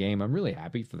entertaining game. I'm really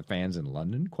happy for the fans in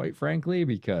London, quite frankly,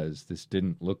 because this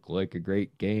didn't look like a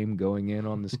great game going in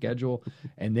on the schedule.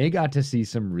 And they got to see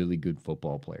some really good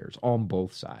football players on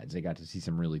both sides. They got to see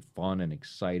some really fun and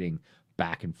exciting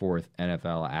back and forth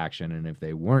NFL action. And if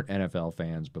they weren't NFL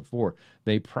fans before,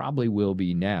 they probably will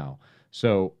be now.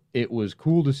 So it was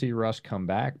cool to see Russ come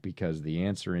back, because the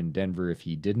answer in Denver, if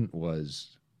he didn't,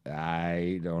 was,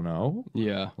 I don't know.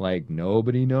 Yeah. Like,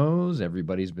 nobody knows.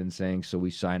 Everybody's been saying, so we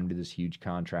signed him to this huge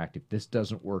contract. If this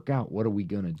doesn't work out, what are we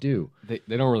going to do? They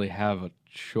don't really have a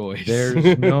choice.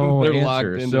 There's no They're locked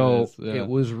answer. into So this. Yeah. it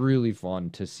was really fun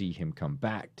to see him come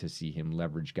back, to see him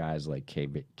leverage guys like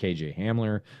KJ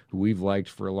Hamler, who we've liked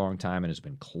for a long time and has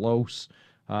been close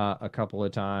a couple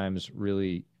of times,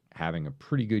 really having a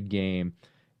pretty good game.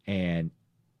 And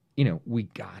we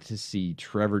got to see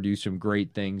Trevor do some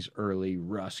great things early,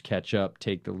 Russ catch up,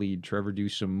 take the lead, Trevor do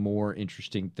some more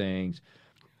interesting things.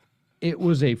 It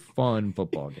was a fun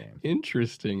football game.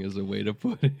 Interesting is a way to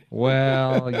put it.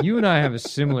 Well, you and I have a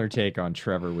similar take on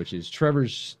Trevor, which is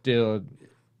Trevor's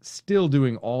still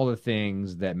doing all the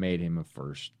things that made him a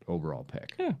first overall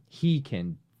pick. Yeah. He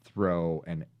can throw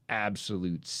an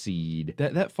absolute seed.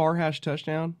 That far hash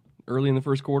touchdown early in the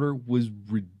first quarter was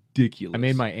ridiculous. I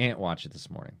made my aunt watch it this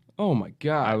morning. Oh my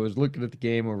God. I was looking at the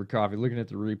game over coffee, looking at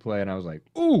the replay, and I was like,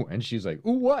 ooh. And she's like,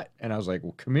 ooh, what? And I was like,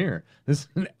 well, come here. This is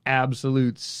an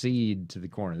absolute seed to the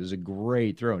corner. This is a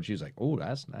great throw. And she was like, oh,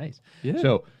 that's nice. Yeah.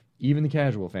 So even the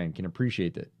casual fan can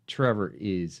appreciate that Trevor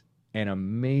is an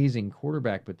amazing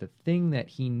quarterback, but the thing that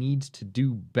he needs to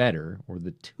do better, or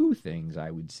the two things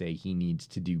I would say he needs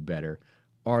to do better,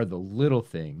 are the little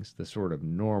things, the sort of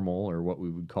normal or what we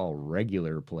would call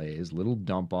regular plays, little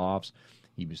dump offs.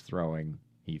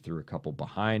 He threw a couple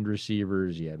behind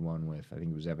receivers. He had one with, I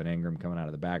think it was Evan Engram coming out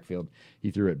of the backfield.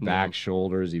 He threw it back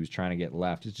shoulders. He was trying to get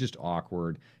left. It's just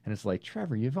awkward. And it's like,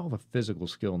 Trevor, you have all the physical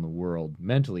skill in the world.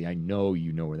 Mentally, I know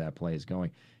you know where that play is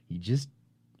going. He just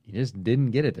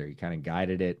didn't get it there. He kind of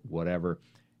guided it, whatever.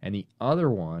 And the other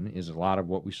one is a lot of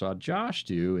what we saw Josh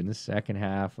do in the second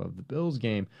half of the Bills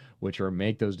game, which are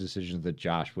make those decisions that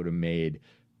Josh would have made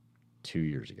 2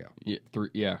 years ago.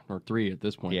 Yeah, or three at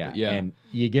this point. Yeah, but yeah. And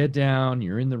you get down,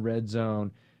 you're in the red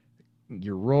zone,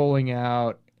 you're rolling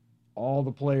out, all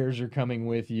the players are coming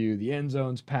with you, the end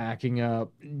zone's packing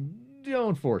up.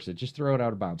 Don't force it. Just throw it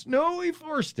out of bounds. No, he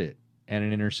forced it. And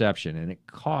an interception. And it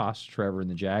cost Trevor and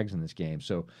the Jags in this game.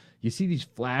 So you see these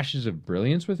flashes of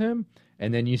brilliance with him,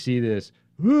 and then you see this,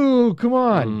 ooh, come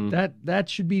on. That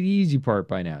should be the easy part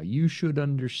by now. You should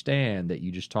understand that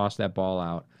you just toss that ball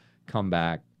out, come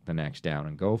back the next down,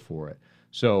 and go for it.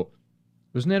 So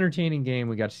it was an entertaining game.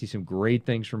 We got to see some great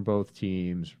things from both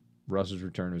teams. Russ's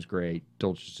return was great.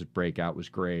 Dulcich's breakout was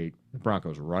great. The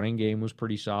Broncos' running game was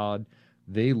pretty solid.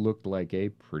 They looked like a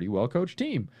pretty well-coached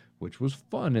team, which was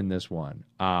fun in this one.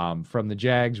 From the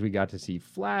Jags, we got to see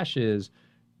flashes,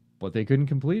 but they couldn't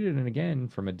complete it. And again,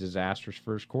 from a disastrous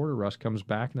first quarter, Russ comes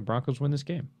back and the Broncos win this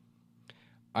game.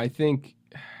 I think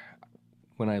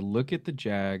when I look at the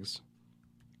Jags,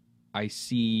 I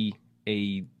see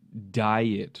a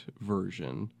diet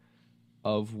version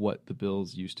of what the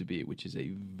Bills used to be, which is a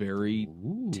very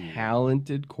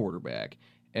talented quarterback,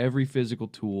 every physical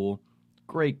tool,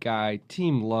 great guy,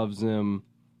 team loves him,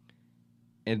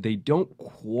 and they don't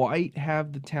quite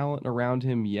have the talent around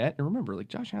him yet. And remember, like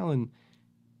Josh Allen,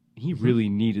 he really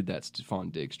needed that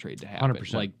Stephon Diggs trade to happen.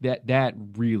 100%. Like that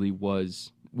really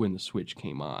was when the switch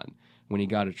came on, when he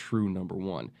got a true number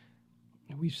one.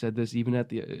 And we've said this even at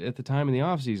the time in the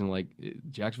offseason, like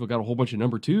Jacksonville got a whole bunch of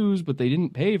number twos, but they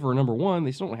didn't pay for a number one.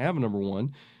 They still don't have a number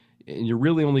one. And you're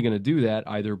really only going to do that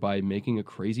either by making a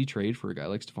crazy trade for a guy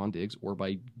like Stephon Diggs, or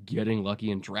by getting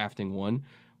lucky and drafting one,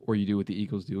 or you do what the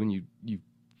Eagles do and you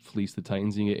fleece the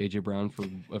Titans and you get A.J. Brown for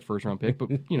a first-round pick. But,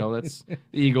 that's the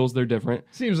Eagles. They're different.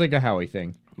 Seems like a Howie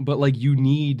thing. But, like, you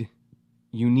need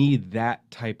that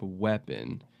type of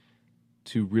weapon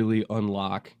to really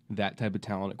unlock that type of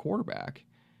talent at quarterback.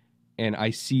 And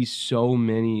I see so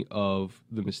many of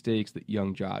the mistakes that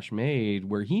young Josh made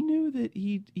where he knew that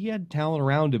he had talent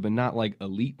around him, but not like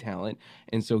elite talent.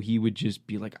 And so he would just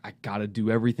be like, I got to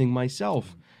do everything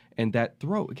myself. And that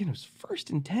throw, again, it was 1st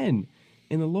and 10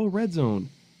 in the low red zone.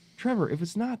 Trevor, if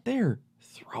it's not there,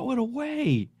 throw it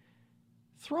away.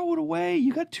 Throw it away.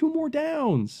 You got 2 more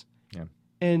downs. Yeah.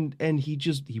 And he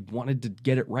wanted to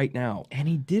get it right now. And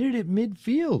he did it at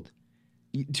midfield.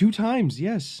 2 times,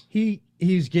 yes.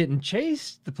 He's getting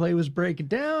chased. The play was breaking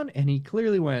down, and he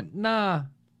clearly went, nah,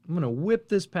 I'm going to whip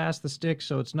this past the stick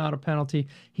so it's not a penalty.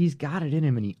 He's got it in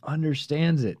him, and he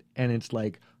understands it. And it's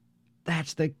like,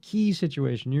 that's the key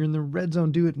situation. You're in the red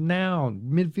zone. Do it now.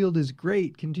 Midfield is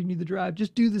great. Continue the drive.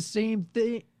 Just do the same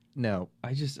thing. No.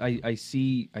 I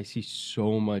see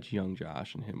so much young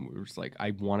Josh in him. It's like,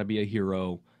 I want to be a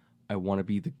hero. I want to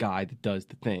be the guy that does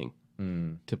the thing,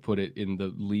 to put it in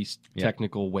the least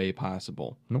technical way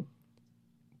possible. Nope.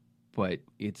 But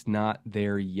it's not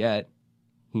there yet.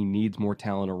 He needs more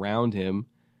talent around him.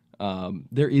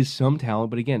 There is some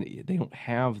talent, but again, they don't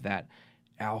have that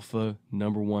alpha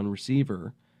number one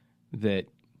receiver that,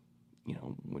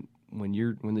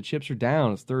 when the chips are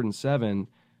down, it's 3rd and 7.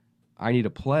 I need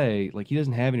a play. Like, he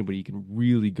doesn't have anybody he can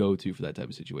really go to for that type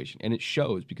of situation. And it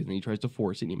shows, because when he tries to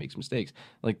force it and he makes mistakes.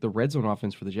 Like, the red zone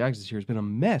offense for the Jags this year has been a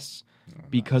mess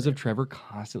because of Trevor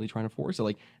constantly trying to force it.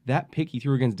 Like, that pick he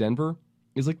threw against Denver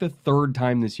is like the 3rd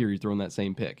time this year he's thrown that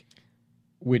same pick.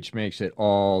 Which makes it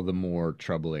all the more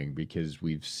troubling, because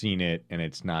we've seen it, and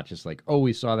it's not just like, oh,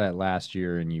 we saw that last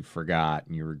year and you forgot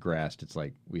and you regressed. It's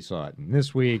like, we saw it in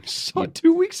this week. Saw it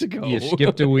 2 weeks ago. You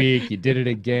skipped a week, you did it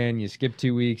again. You skipped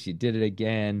 2 weeks, you did it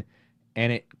again.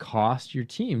 And it cost your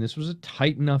team. This was a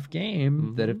tight enough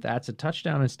game that if that's a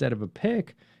touchdown instead of a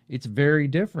pick, it's very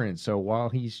different. So while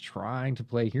he's trying to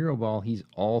play hero ball, he's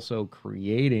also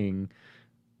creating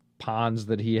ponds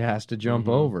that he has to jump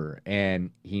over, and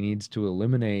he needs to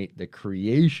eliminate the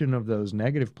creation of those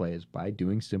negative plays by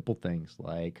doing simple things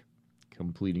like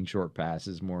completing short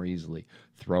passes more easily,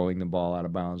 throwing the ball out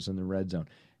of bounds in the red zone.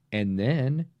 And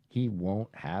then he won't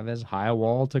have as high a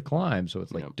wall to climb. So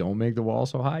it's like, Yep. don't make the wall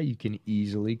so high, you can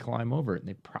easily climb over it. And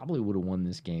they probably would have won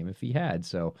this game if he had.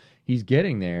 So he's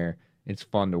getting there. It's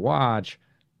fun to watch.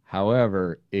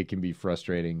 However, it can be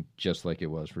frustrating, just like it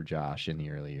was for Josh in the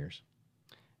early years.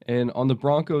 And on the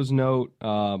Broncos note,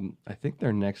 I think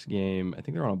their next game, I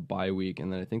think they're on a bye week,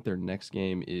 and then I think their next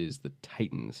game is the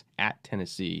Titans at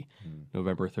Tennessee,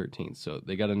 November 13th. So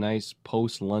they got a nice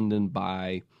post-London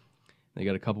bye. They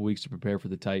got a couple weeks to prepare for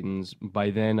the Titans.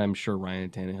 By then, I'm sure Ryan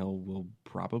Tannehill will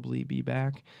probably be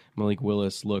back. Malik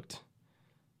Willis looked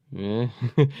in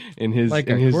his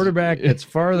quarterback that's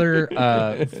farther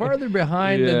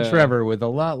behind than Trevor, with a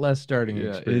lot less starting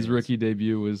experience. His rookie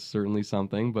debut was certainly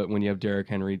something, but when you have Derrick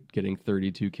Henry getting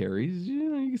 32 carries, you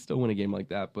can still win a game like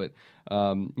that. But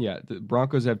the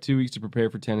Broncos have 2 weeks to prepare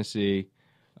for Tennessee.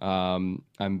 I'm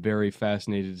very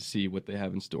fascinated to see what they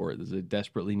have in store. There's a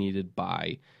desperately needed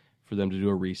bye for them to do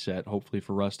a reset, hopefully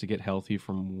for Russ to get healthy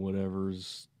from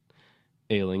whatever's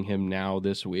ailing him now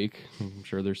this week. I'm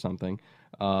sure there's something.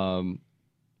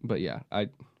 But yeah,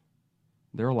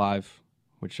 they're alive,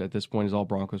 which at this point is all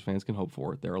Broncos fans can hope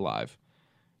for. They're alive,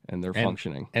 and they're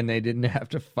functioning. And they didn't have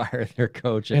to fire their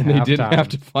coach at and halftime. they didn't have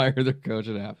to fire their coach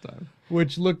at halftime.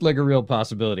 Which looked like a real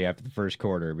possibility after the first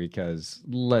quarter because,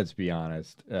 let's be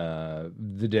honest,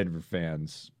 the Denver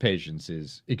fans' patience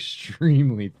is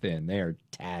extremely thin. They are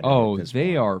tatted. Oh, at this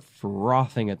they point. are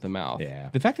frothing at the mouth. Yeah.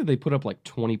 The fact that they put up like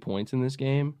 20 points in this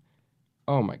game,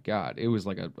 oh my God, it was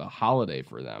like a holiday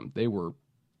for them. They were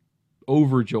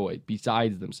overjoyed,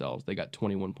 besides themselves. They got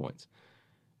 21 points.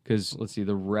 Because, let's see,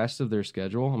 the rest of their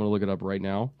schedule, I'm going to look it up right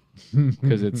now.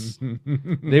 Because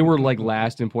they were like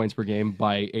last in points per game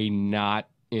by a not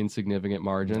insignificant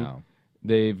margin. No.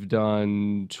 They've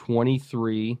done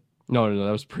 23. No,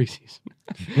 that was preseason.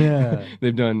 Yeah.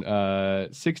 They've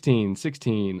done 16,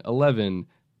 16, 11,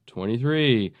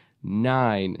 23,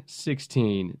 9,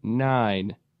 16,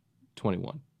 9,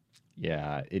 21.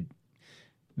 Yeah,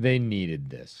 they needed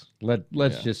this. Let's Yeah.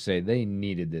 just say they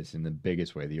needed this in the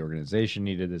biggest way. The organization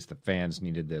needed this. The fans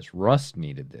needed this. Russ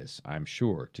needed this, I'm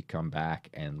sure, to come back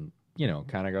and,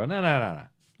 kind of go, no.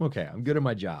 Okay, I'm good at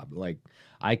my job. Like,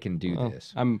 I can do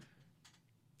this. I'm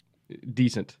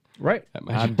decent. Right. at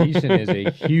my I'm job. decent is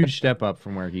a huge step up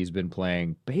from where he's been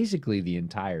playing basically the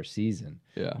entire season.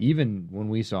 Yeah. Even when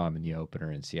we saw him in the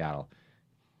opener in Seattle,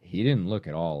 he didn't look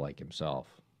at all like himself.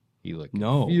 He looked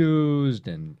No. confused,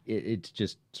 and it's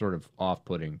just sort of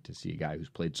off-putting to see a guy who's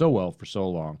played so well for so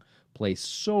long play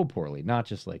so poorly. Not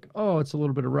just like, oh, it's a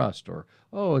little bit of rust, or,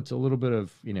 oh, it's a little bit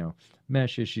of,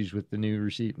 mesh issues with the new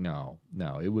receipt. No,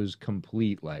 it was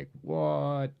complete like,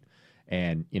 what?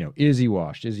 And, is he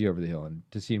washed? Is he over the hill? And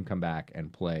to see him come back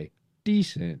and play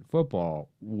decent football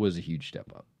was a huge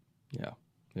step up. Yeah.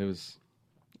 It was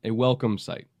a welcome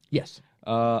sight. Yes.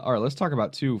 All right, let's talk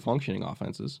about two functioning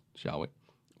offenses, shall we?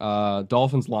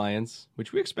 Dolphins Lions,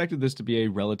 which we expected this to be a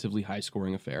relatively high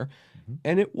scoring affair,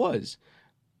 and it was.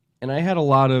 And I had a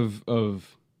lot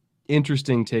of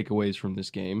interesting takeaways from this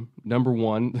game. Number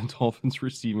one, the Dolphins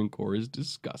receiving core is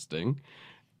disgusting.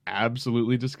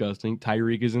 Absolutely disgusting.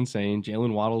 Tyreek is insane.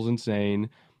 Jalen Waddle's insane.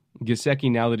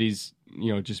 Gesicki, now that he's,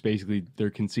 just basically they're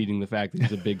conceding the fact that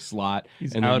he's a big slot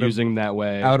and they're using him that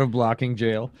way. Out of blocking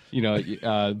jail.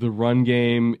 The run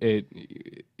game,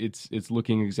 it's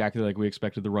looking exactly like we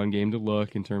expected the run game to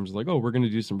look, in terms of like, oh, we're going to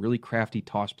do some really crafty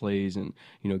toss plays and,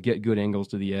 get good angles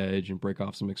to the edge and break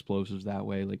off some explosives that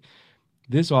way. Like,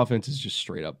 this offense is just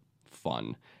straight up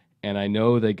fun. And I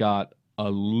know they got a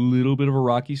little bit of a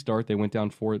rocky start. They went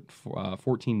down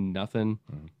 14-0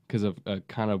 because of a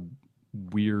kind of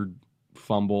weird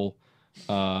fumble,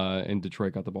 and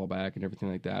Detroit got the ball back and everything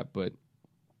like that. But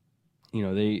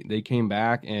they came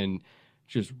back and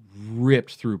just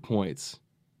ripped through points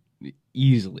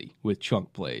easily with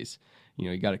chunk plays.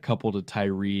 You got a couple to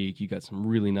Tyreek. You got some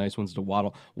really nice ones to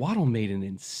Waddle. Waddle made an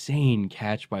insane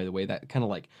catch, by the way. That kind of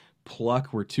like pluck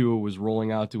where Tua was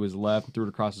rolling out to his left and threw it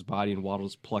across his body, and Waddle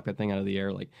just plucked that thing out of the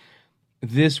air. Like,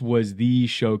 this was the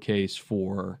showcase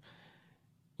for,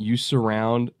 you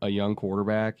surround a young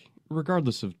quarterback,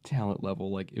 regardless of talent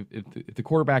level. Like, if the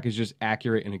quarterback is just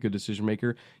accurate and a good decision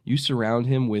maker, you surround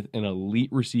him with an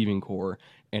elite receiving core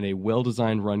and a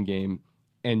well-designed run game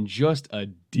and just a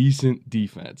decent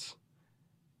defense,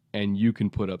 and you can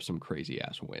put up some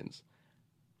crazy-ass wins.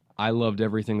 I loved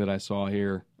everything that I saw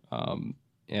here,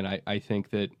 and I think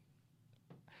that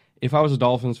if I was a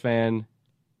Dolphins fan,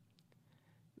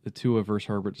 the Tua versus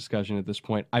Herbert discussion at this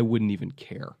point, I wouldn't even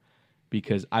care,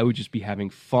 because I would just be having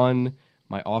fun.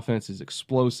 My offense is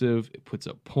explosive. It puts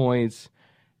up points.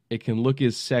 It can look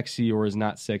as sexy or as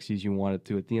not sexy as you want it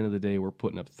to. At the end of the day, we're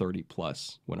putting up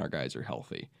 30-plus when our guys are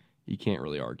healthy. You can't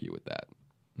really argue with that.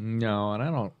 No, and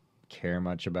I don't care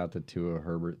much about the Tua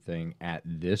Herbert thing at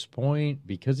this point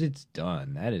because it's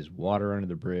done. That is water under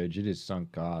the bridge. It is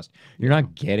sunk cost. You're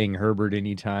not getting Herbert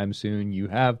anytime soon. You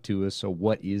have Tua, so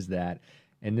what is that?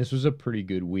 And this was a pretty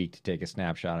good week to take a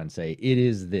snapshot and say, it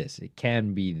is this. It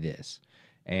can be this.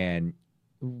 And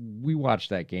we watched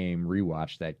that game,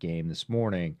 rewatched that game this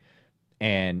morning,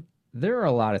 and there are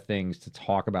a lot of things to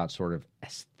talk about sort of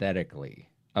aesthetically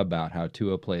about how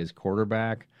Tua plays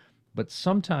quarterback, but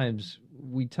sometimes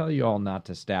we tell you all not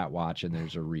to stat watch, and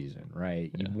there's a reason,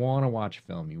 right? You want to watch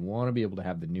film. You want to be able to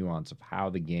have the nuance of how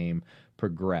the game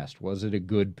progressed. Was it a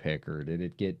good pick, or did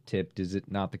it get tipped? Is it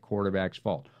not the quarterback's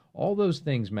fault? All those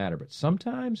things matter, but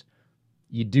sometimes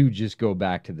you do just go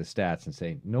back to the stats and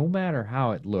say, no matter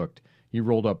how it looked, he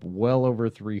rolled up well over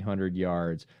 300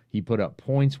 yards. He put up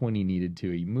points when he needed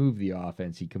to. He moved the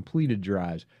offense. He completed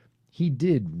drives. He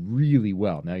did really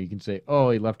well. Now you can say, oh,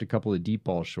 he left a couple of deep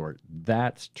balls short.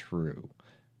 That's true.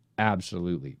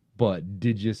 Absolutely. But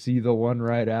did you see the one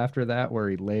right after that where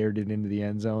he layered it into the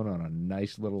end zone on a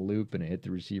nice little loop and it hit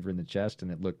the receiver in the chest and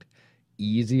it looked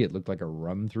easy? It looked like a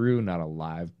run through, not a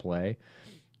live play.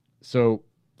 So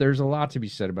there's a lot to be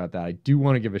said about that. I do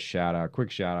want to give a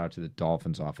quick shout out to the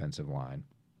Dolphins offensive line.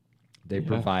 They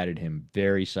provided him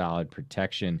very solid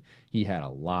protection. He had a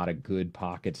lot of good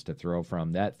pockets to throw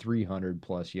from. That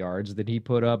 300-plus yards that he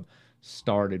put up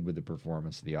started with the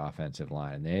performance of the offensive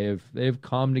line. They've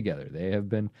come together. They have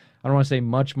been, I don't want to say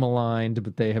much maligned,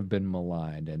 but they have been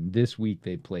maligned. And this week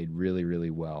they played really, really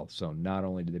well. So not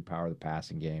only did they power the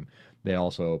passing game, they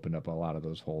also opened up a lot of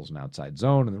those holes in outside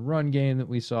zone in the run game that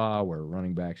we saw where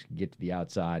running backs can get to the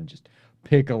outside and just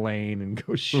pick a lane and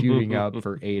go shooting up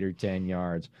for 8 or 10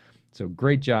 yards. So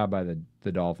great job by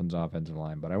the Dolphins offensive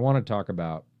line. But I want to talk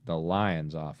about the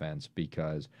Lions offense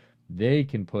because they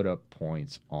can put up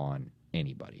points on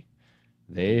anybody.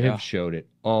 They have showed it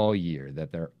all year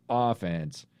that their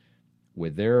offense,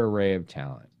 with their array of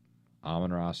talent,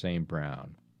 Amon-Ra St.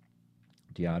 Brown,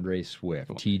 DeAndre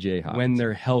Swift, TJ Hawkins. When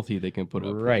they're healthy, they can put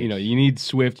up. Right. You know, you need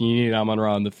Swift, you need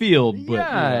Amon-Ra on the field.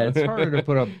 But, it's harder to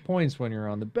put up points when you're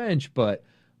on the bench, but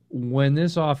when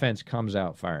this offense comes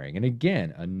out firing, and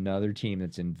again, another team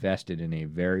that's invested in a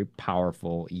very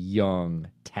powerful, young,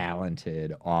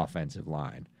 talented offensive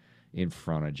line in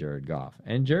front of Jared Goff.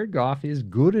 And Jared Goff is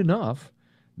good enough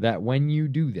that when you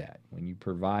do that, when you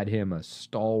provide him a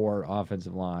stalwart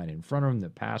offensive line in front of him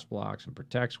that pass blocks and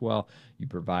protects well, you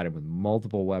provide him with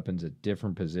multiple weapons at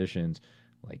different positions,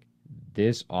 like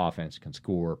this offense can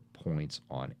score points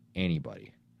on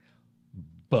anybody.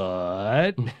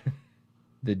 But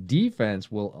the defense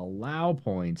will allow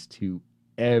points to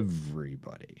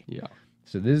everybody. Yeah.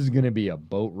 So this is going to be a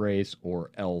boat race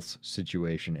or else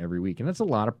situation every week. And that's a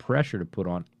lot of pressure to put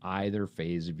on either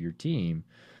phase of your team.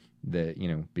 That, you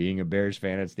know, being a Bears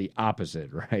fan, it's the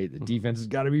opposite, right? The defense has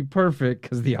got to be perfect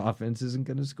because the offense isn't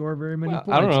going to score very many points.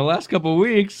 I don't know. Last couple of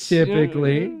weeks.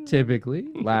 Typically,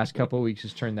 last couple of weeks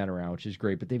has turned that around, which is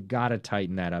great. But they've got to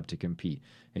tighten that up to compete.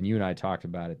 And you and I talked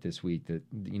about it this week that,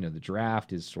 you know, the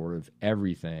draft is sort of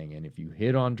everything. And if you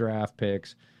hit on draft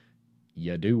picks,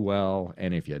 you do well.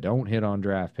 And if you don't hit on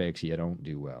draft picks, you don't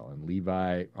do well. And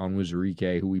Levi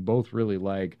Onwuzurike, who we both really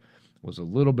like, was a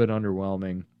little bit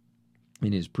underwhelming.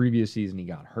 In his previous season, he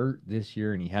got hurt this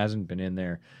year, and he hasn't been in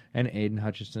there. And Aiden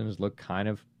Hutchinson has looked kind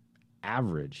of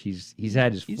average. He's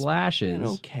had his flashes.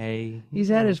 Okay. He's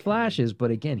had his flashes, but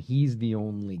again, he's the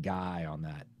only guy on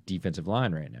that defensive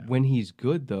line right now. When he's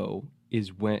good, though,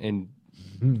 is when, and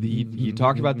you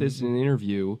talked about this in an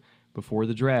interview before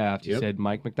the draft. You said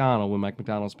Mike Macdonald, when Mike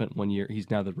Macdonald spent 1 year, he's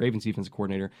now the Ravens defensive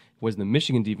coordinator, was the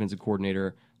Michigan defensive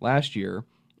coordinator last year.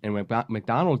 And when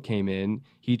McDonald came in,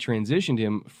 he transitioned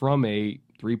him from a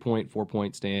 3-point,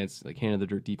 4-point stance, like hand of the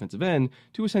dirt defensive end,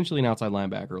 to essentially an outside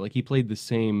linebacker. Like he played the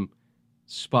same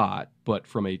spot, but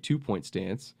from a 2-point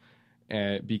stance,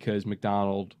 because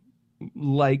McDonald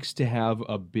likes to have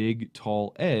a big,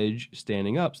 tall edge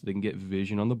standing up so they can get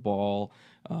vision on the ball.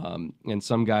 And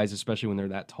some guys, especially when they're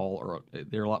that tall,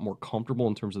 they're a lot more comfortable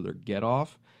in terms of their get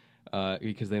off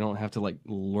because they don't have to like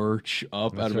lurch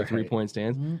up out of a 3-point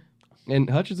stance. Mm-hmm. And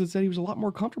Hutchinson said he was a lot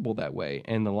more comfortable that way.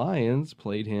 And the Lions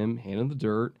played him hand in the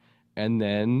dirt, and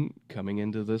then coming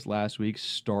into this last week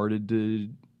started to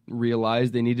realize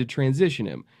they needed to transition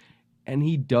him. And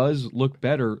he does look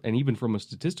better, and even from a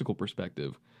statistical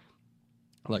perspective,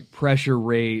 like pressure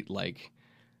rate, like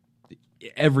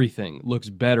everything looks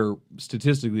better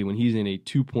statistically when he's in a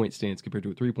 2-point stance compared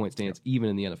to a 3-point stance, even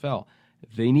in the NFL.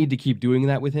 They need to keep doing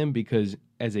that with him because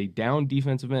as a down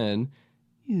defensive end,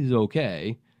 he's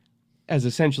okay. As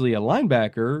essentially a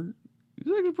linebacker,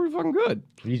 he's actually pretty fucking good.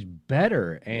 He's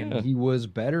better, and Yeah. he was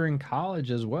better in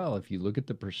college as well. If you look at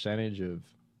the percentage of,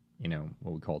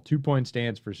 what we call 2-point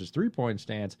stance versus 3-point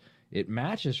stance, it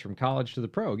matches from college to the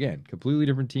pro. Again, completely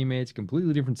different teammates,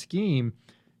 completely different scheme.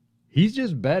 He's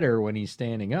just better when he's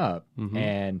standing up,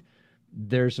 and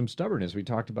there's some stubbornness. We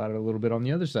talked about it a little bit on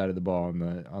the other side of the ball,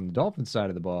 on the Dolphins side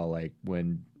of the ball. Like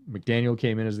when McDaniel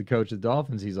came in as the coach of the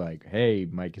Dolphins, he's like, "Hey,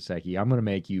 Mike Gesicki, I'm going to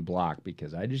make you block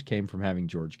because I just came from having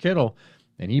George Kittle,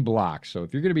 and he blocks. So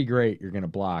if you're going to be great, you're going to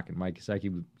block." And Mike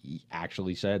Gesicki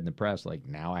actually said in the press, like,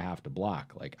 "Now I have to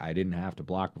block. Like I didn't have to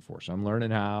block before, so I'm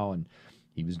learning how." And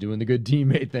he was doing the good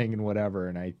teammate thing and whatever.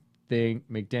 And I think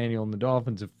McDaniel and the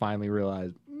Dolphins have finally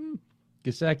realized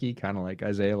Gesicki, kind of like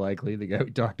Isaiah Likely, the guy we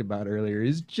talked about earlier,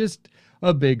 is just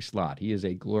a big slot. He is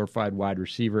a glorified wide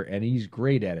receiver, and he's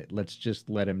great at it. Let's just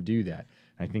let him do that.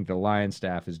 I think the Lions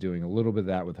staff is doing a little bit of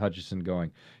that with Hutchinson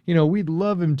going, we'd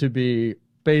love him to be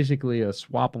basically a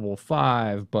swappable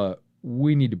 5, but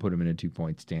we need to put him in a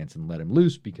 2-point stance and let him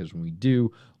loose because when we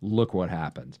do, look what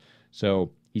happens. So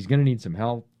he's going to need some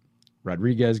help.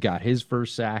 Rodriguez got his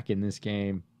first sack in this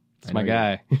game. It's my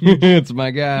guy. It's my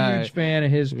guy. Huge fan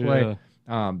of his play. Yeah.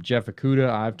 Jeff Okudah,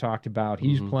 I've talked about.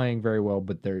 He's playing very well,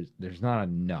 but there's not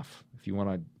enough. If you want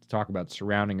to talk about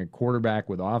surrounding a quarterback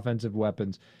with offensive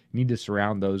weapons, you need to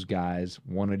surround those guys,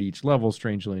 one at each level,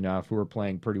 strangely enough, who are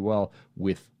playing pretty well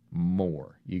with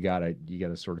more. You gotta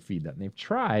sort of feed that. And they've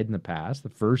tried in the past. The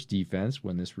first defense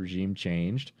when this regime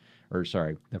changed,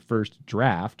 the first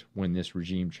draft when this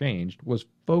regime changed was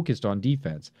focused on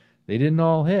defense. They didn't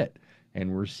all hit.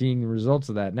 And we're seeing the results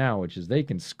of that now, which is they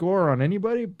can score on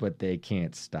anybody, but they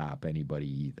can't stop anybody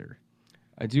either.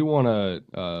 I do want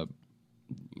to,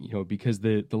 because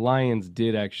the Lions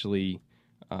did actually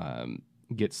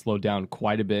get slowed down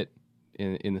quite a bit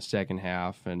in the second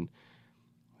half, and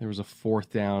there was a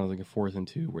fourth down, like a 4th and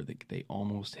 2, where they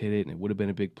almost hit it, and it would have been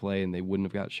a big play, and they wouldn't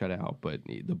have got shut out, but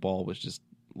the ball was just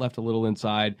left a little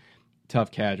inside.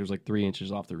 Tough catch. It was like 3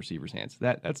 inches off the receiver's hands.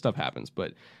 That stuff happens,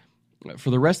 but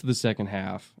for the rest of the second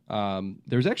half,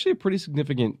 there's actually a pretty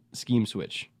significant scheme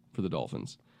switch for the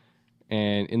Dolphins.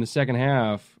 And in the second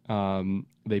half,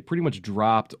 they pretty much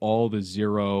dropped all the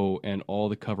 0 and all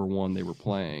the cover 1 they were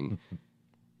playing.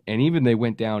 And even they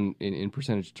went down in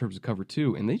percentage in terms of cover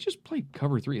 2, and they just played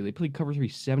cover 3. They played cover 3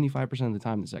 75% of the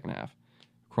time in the second half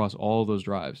across all of those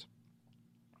drives.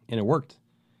 And it worked.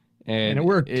 And it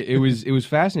worked. It was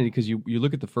fascinating because you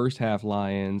look at the first half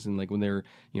Lions and like when they're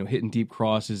hitting deep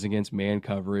crosses against man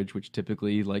coverage, which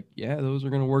typically those are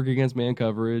going to work against man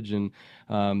coverage. And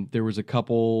there was a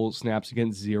couple snaps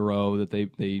against 0 that they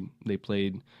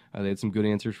played. They had some good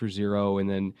answers for 0, and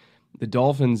then the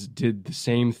Dolphins did the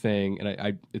same thing. And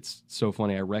I it's so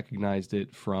funny. I recognized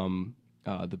it from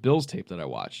the Bills tape that I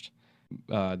watched,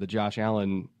 the Josh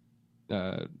Allen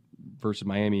versus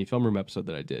Miami film room episode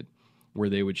that I did, where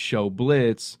they would show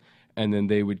blitz and then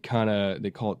they would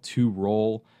they call it 2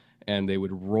 roll, and they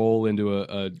would roll into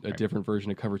a different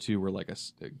version of cover 2 where like a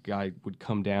guy would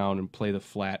come down and play the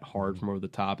flat hard from over the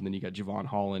top, and then you got Javon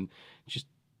Holland just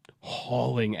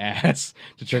hauling ass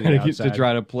to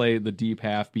try to play the deep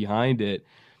half behind it.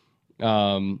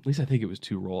 At least I think it was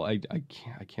 2 roll. I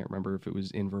can't remember if it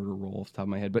was invert or roll off the top of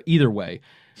my head, but either way,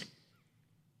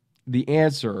 the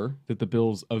answer that the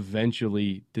Bills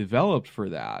eventually developed for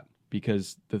that,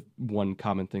 because the one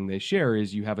common thing they share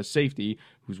is you have a safety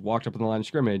who's walked up in the line of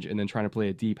scrimmage and then trying to play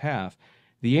a deep half.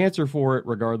 The answer for it,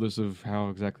 regardless of how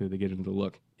exactly they get into the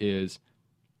look, is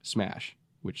smash,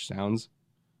 which sounds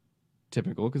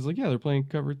typical because, they're playing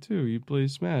cover 2. You play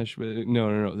smash. But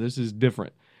no. This is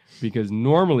different because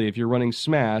normally if you're running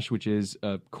smash, which is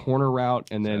a corner route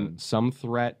and then some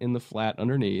threat in the flat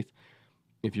underneath,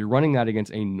 if you're running that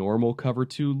against a normal cover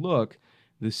 2 look,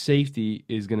 the safety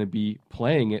is going to be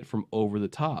playing it from over the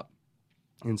top.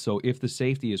 And so if the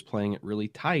safety is playing it really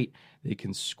tight, they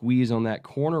can squeeze on that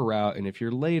corner route, and if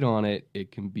you're late on it,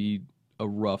 it can be a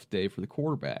rough day for the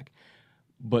quarterback.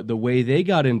 But the way they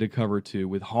got into cover 2,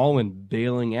 with Holland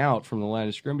bailing out from the line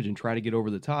of scrimmage and trying to get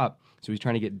over the top, so he's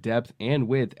trying to get depth and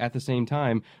width at the same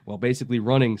time while basically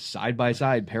running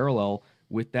side-by-side parallel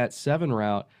with that 7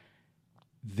 route,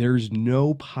 there's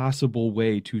no possible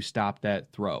way to stop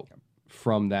that throw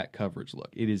from that coverage look.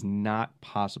 It is not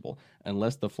possible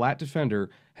unless the flat defender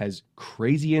has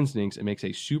crazy instincts and makes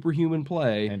a superhuman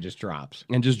play and just drops,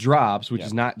 which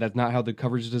is that's not how the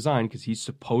coverage is designed, because he's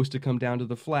supposed to come down to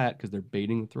the flat because they're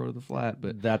baiting the throw to the flat.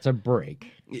 But that's a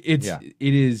break. It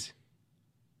is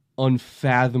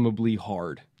unfathomably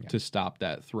hard to stop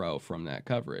that throw from that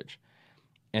coverage.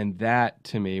 And that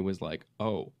to me was like,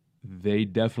 oh, they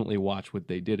definitely watched what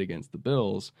they did against the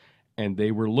Bills, and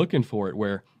they were looking for it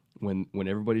where when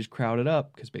everybody's crowded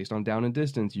up, because based on down and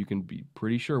distance, you can be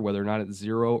pretty sure whether or not it's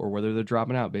zero or whether they're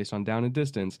dropping out based on down and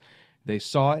distance. They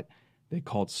saw it. They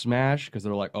called smash because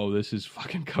they're like, oh, this is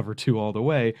fucking cover 2 all the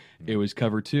way. It was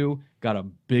cover 2. Got a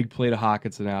big play to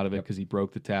Hawkinson out of it because he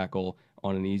broke the tackle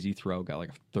on an easy throw. Got like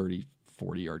a 30,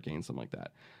 40-yard gain, something like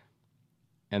that.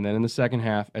 And then in the second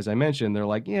half, as I mentioned, they're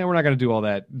like, yeah, we're not going to do all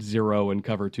that 0 and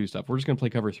cover 2 stuff. We're just going to play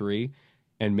cover 3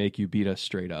 and make you beat us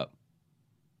straight up.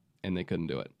 And they couldn't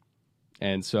do it.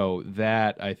 And so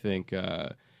that, I think,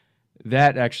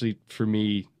 that actually, for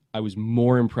me, I was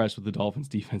more impressed with the Dolphins'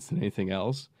 defense than anything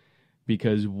else.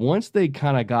 Because once they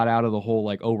kind of got out of the whole,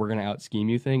 like, oh, we're going to out-scheme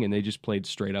you thing, and they just played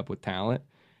straight up with talent,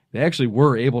 they actually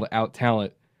were able to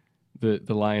out-talent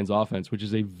the Lions' offense, which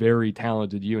is a very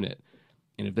talented unit.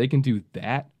 And if they can do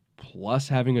that, plus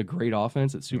having a great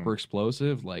offense that's super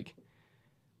explosive, like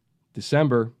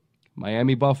December,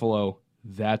 Miami-Buffalo,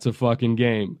 that's a fucking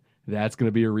game. That's going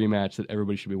to be a rematch that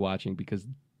everybody should be watching because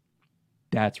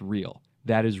that's real.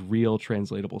 That is real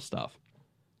translatable stuff.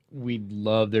 We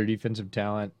love their defensive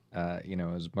talent.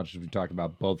 As much as we talked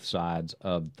about both sides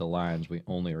of the Lions, we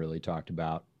only really talked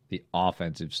about the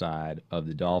offensive side of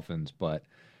the Dolphins, but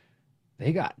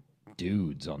they got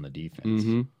dudes on the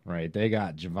defense, right? They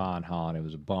got Javon Holland. It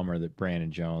was a bummer that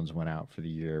Brandon Jones went out for the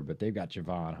year, but they've got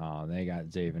Javon Holland. They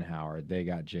got Xavier Howard. They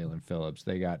got Jalen Phillips.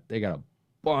 They got a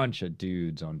bunch of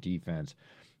dudes on defense,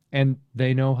 and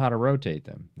they know how to rotate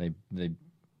them. They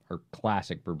are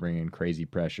classic for bringing crazy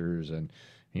pressures and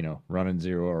running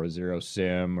 0 or 0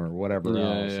 sim or whatever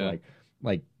else. Yeah.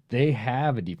 Like they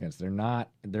have a defense. They're a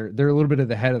little bit at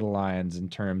the head of the Lions in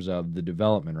terms of the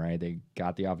development, right? They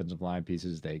got the offensive line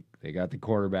pieces. They got the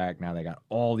quarterback. Now they got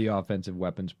all the offensive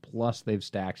weapons. Plus they've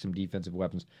stacked some defensive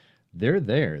weapons. They're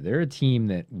there. They're a team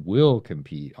that will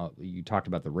compete. You talked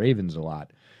about the Ravens a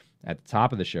lot at the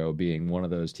top of the show being one of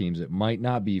those teams that might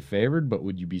not be favored, but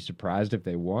would you be surprised if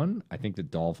they won? I think the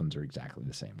Dolphins are exactly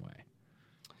the same way.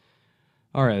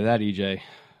 All right, that EJ.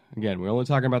 Again, we're only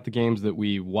talking about the games that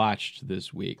we watched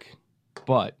this week,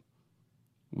 but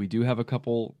we do have a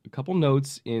couple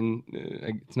notes in.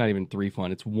 It's not even 3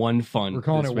 fun; it's 1 fun. We're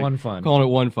calling it 1 fun. Calling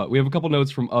it 1 fun. We have a couple notes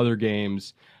from other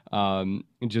games,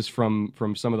 just from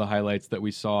some of the highlights that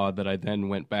we saw. That I then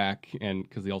went back and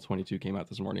because the All-22 came out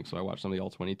this morning, so I watched some of the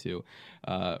All-22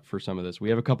 for some of this. We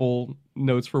have a couple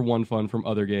notes for 1 fun from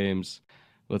other games.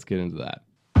 Let's get into that.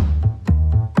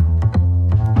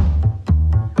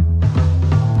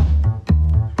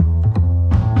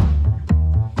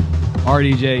 All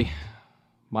right, EJ,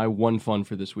 my 1 fun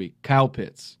for this week. Kyle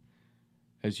Pitts.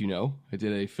 As you know, I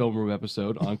did a film room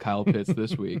episode on Kyle Pitts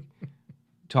this week,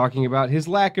 talking about his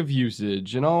lack of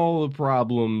usage and all the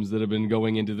problems that have been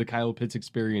going into the Kyle Pitts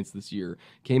experience this year.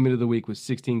 Came into the week with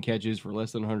 16 catches for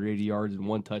less than 180 yards and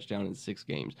 1 touchdown in 6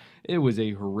 games. It was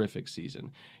a horrific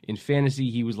season. In fantasy,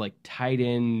 he was like tight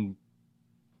end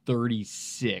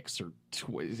 36 or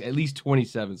at least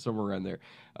 27, somewhere around there,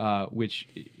 which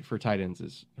for tight ends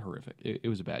is horrific. It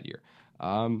was a bad year.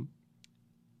 And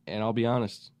I'll be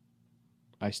honest,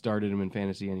 I started him in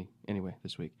fantasy anyway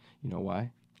this week. You know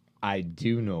why? I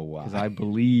do know why. Because I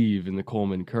believe in the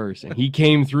Coleman curse, and he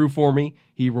came through for me.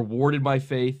 He rewarded my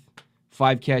faith.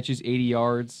 5 catches, 80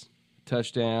 yards,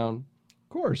 touchdown. Of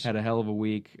course. Had a hell of a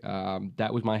week.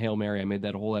 That was my Hail Mary. I made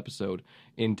that whole episode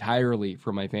entirely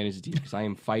for my fantasy team because I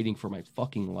am fighting for my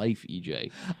fucking life,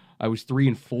 EJ. I was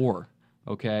 3-4,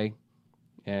 okay?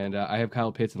 And I have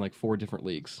Kyle Pitts in like 4 different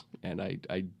leagues, and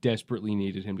I desperately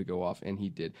needed him to go off, and he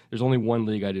did. There's only 1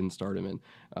 league I didn't start him in,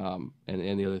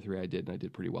 and the other 3 I did, and I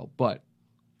did pretty well. But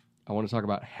I want to talk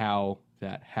about how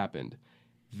that happened.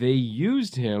 They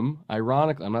used him,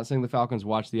 ironically. I'm not saying the Falcons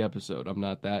watched the episode. I'm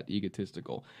not that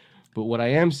egotistical. But what I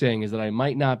am saying is that I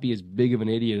might not be as big of an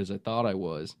idiot as I thought I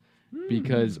was,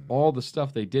 because all the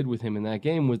stuff they did with him in that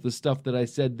game was the stuff that I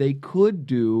said they could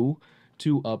do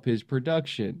to up his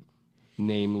production.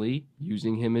 Namely,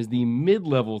 using him as the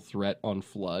mid-level threat on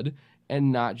flood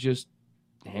and not just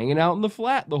hanging out in the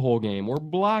flat the whole game or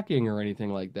blocking or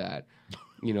anything like that.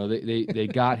 You know, they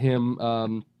got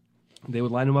him, they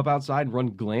would line him up outside and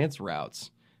run glance routes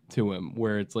to him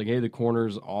where it's like, hey, the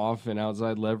corner's off and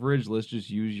outside leverage. Let's just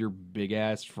use your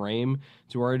big-ass frame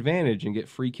to our advantage and get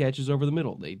free catches over the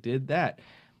middle. They did that.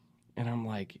 And I'm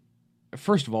like,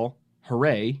 first of all,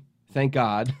 hooray. Thank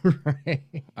God. Right.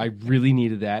 I really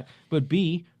needed that. But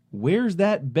B, where's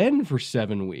that been for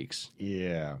 7 weeks?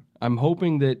 Yeah. I'm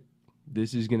hoping that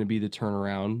this is going to be the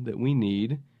turnaround that we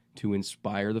need to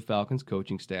inspire the Falcons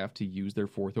coaching staff to use their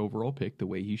 4th overall pick the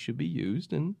way he should be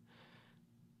used, and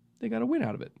they got a win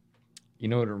out of it. You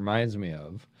know what it reminds me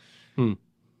of?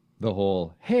 The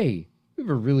whole, hey, we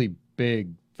have a really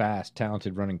big fast,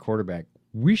 talented running quarterback.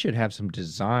 We should have some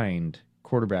designed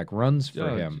quarterback runs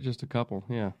for him. Just a couple,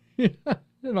 yeah.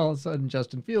 And all of a sudden,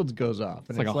 Justin Fields goes off.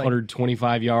 And It's like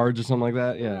 125 yards or something like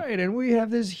that, yeah. Right, and we have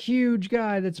this huge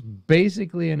guy that's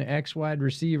basically an X wide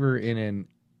receiver in an,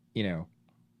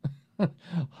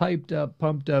 hyped up,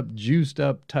 pumped up, juiced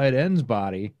up tight end's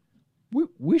body.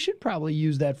 We should probably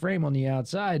use that frame on the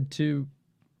outside to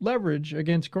leverage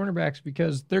against cornerbacks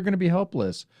because they're going to be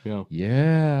helpless.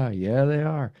 Yeah, they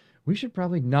are. We should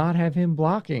probably not have him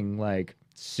blocking like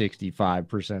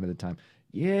 65% of the time.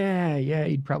 Yeah,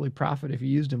 he'd probably profit if you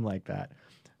used him like that.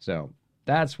 So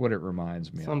that's what it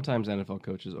reminds me Sometimes NFL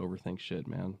coaches overthink shit,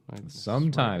 man.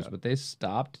 Sometimes, but they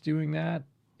stopped doing that,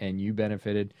 and you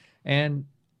benefited. And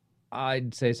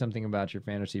I'd say something about your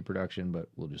fantasy production, but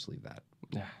we'll just leave that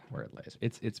where it lays.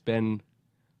 It's been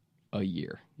a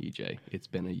year, EJ. It's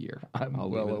been a year. I'm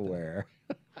well aware.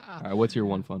 All right, what's your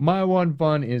one fun? My one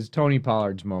fun is Tony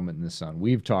Pollard's moment in the sun.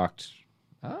 We've talked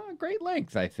great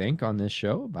length, I think, on this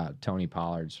show about Tony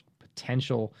Pollard's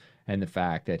potential and the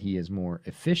fact that he is more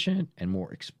efficient and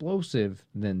more explosive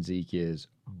than Zeke is,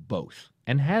 both,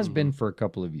 and has been for a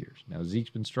couple of years. Now,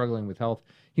 Zeke's been struggling with health.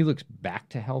 He looks back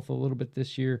to health a little bit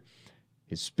this year.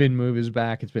 His spin move is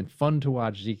back. It's been fun to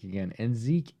watch Zeke again, and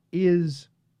Zeke is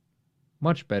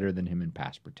much better than him in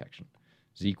pass protection.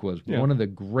 Zeke was one of the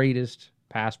greatest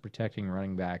pass protecting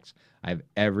running backs I've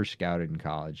ever scouted in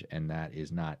college, and that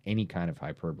is not any kind of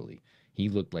hyperbole. He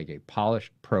looked like a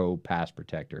polished pro pass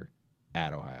protector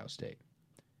at Ohio State.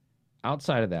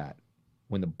 Outside of that,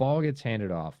 when the ball gets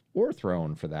handed off, or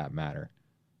thrown for that matter,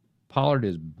 Pollard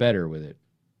is better with it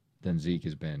than Zeke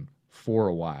has been for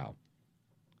a while.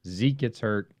 Zeke gets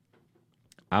hurt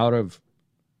out of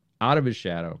his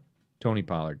shadow. Tony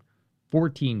Pollard,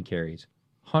 14 carries,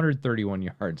 131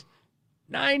 yards,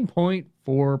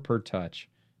 9.4 per touch,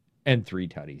 and 3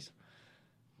 tutties.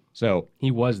 So he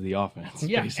was the offense.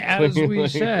 Yeah, basically. as we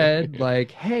said,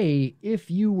 like, hey, if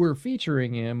you were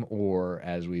featuring him, or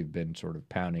as we've been sort of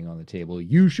pounding on the table,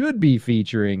 you should be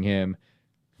featuring him.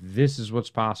 This is what's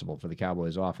possible for the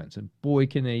Cowboys offense. And boy,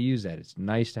 can they use that. It's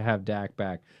nice to have Dak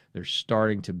back. They're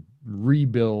starting to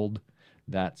rebuild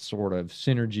that sort of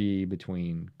synergy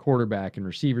between quarterback and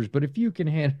receivers. But if you can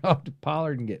hand it off to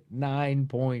Pollard and get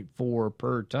 9.4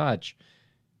 per touch,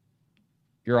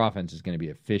 your offense is going to be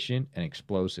efficient and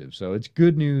explosive. So it's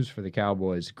good news for the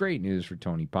Cowboys, great news for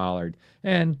Tony Pollard.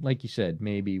 And like you said,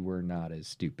 maybe we're not as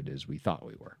stupid as we thought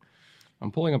we were.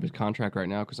 I'm pulling up his contract right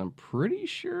now because I'm pretty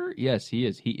sure, yes, he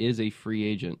is. He is a free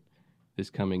agent this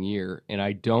coming year. And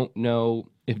I don't know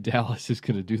if Dallas is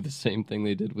going to do the same thing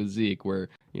they did with Zeke, where,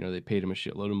 they paid him a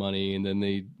shitload of money, and then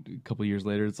a couple years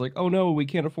later, it's like, oh no, we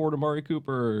can't afford Amari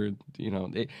Cooper.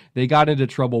 They got into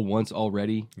trouble once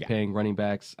already paying running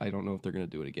backs. I don't know if they're going to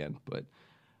do it again, but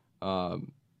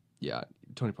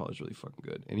Tony Pollard's really fucking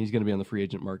good. And he's going to be on the free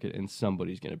agent market, and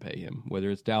somebody's going to pay him.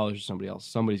 Whether it's Dallas or somebody else,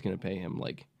 somebody's going to pay him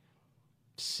like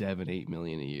 $7-8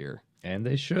 million a year. And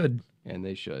they should.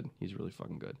 He's really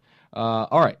fucking good.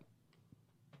 All right.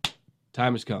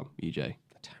 Time has come, EJ.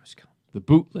 The time has come. The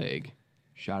bootleg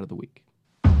shot of the week.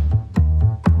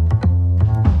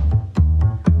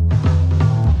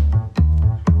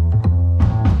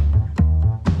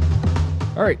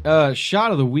 All right.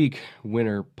 Shot of the week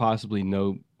winner, possibly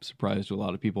no surprise to a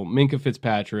lot of people. Minkah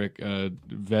Fitzpatrick, a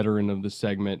veteran of the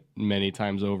segment many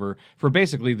times over, for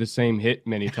basically the same hit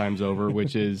many times over,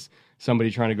 which is somebody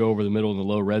trying to go over the middle in the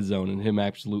low red zone and him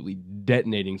absolutely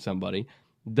detonating somebody.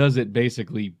 Does it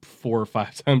basically 4 or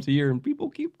 5 times a year, and people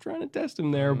keep trying to test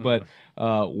him there. But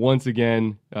once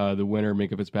again, the winner,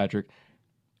 Minkah Fitzpatrick,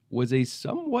 was a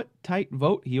somewhat tight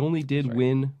vote. He only did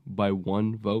win by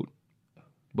 1 vote,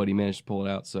 but he managed to pull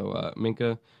it out. So,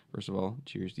 Minkah, first of all,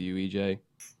 cheers to you, EJ.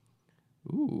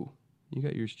 Ooh, you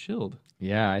got yours chilled.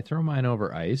 Yeah, I throw mine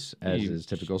over ice, as is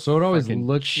typical. So it always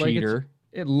looks cheater. like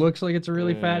it looks like it's a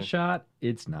really fat shot.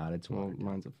 It's not. It's well,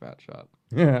 mine's a fat shot.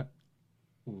 Yeah.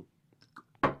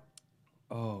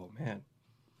 Oh man,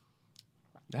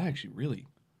 that actually really,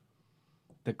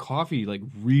 the coffee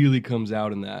really comes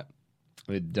out in that.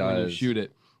 It does. When you shoot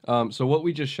it. So what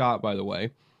we just shot, by the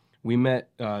way, we met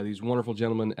these wonderful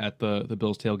gentlemen at the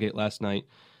Bills tailgate last night.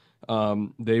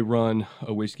 They run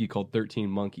a whiskey called 13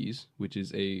 Monkeys, which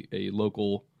is a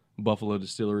local Buffalo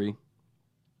distillery,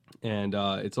 and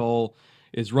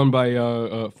it's run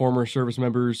by former service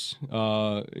members, in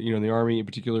the Army, in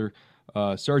particular.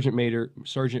 Sergeant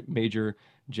Major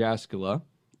Jaskula,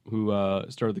 who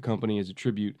started the company as a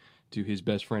tribute to his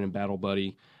best friend and battle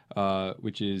buddy,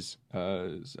 which is,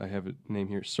 I have a name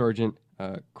here, Sergeant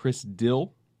Chris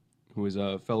Dill, who is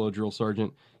a fellow drill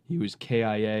sergeant. He was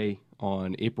KIA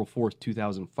on April 4th,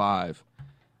 2005.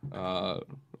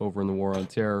 over in the War on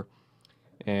Terror.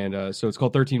 And so it's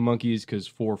called 13 Monkeys because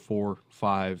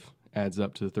 445 adds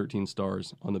up to the 13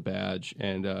 stars on the badge.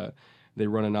 And they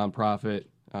run a nonprofit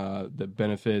that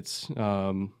benefits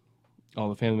all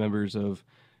the family members of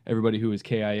everybody who is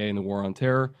KIA in the War on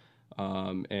Terror.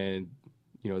 And,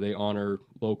 you know, they honor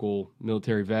local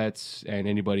military vets and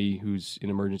anybody who's an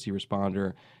emergency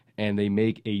responder. And they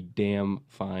make a damn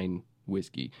fine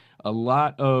whiskey. A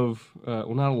lot of,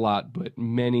 well, not a lot, but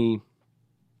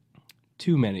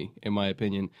too many, in my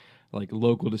opinion, like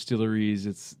local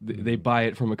distilleries. They buy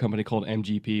it from a company called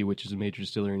MGP, which is a major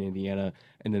distillery in Indiana,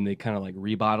 and then they kind of like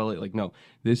rebottle it. Like, no,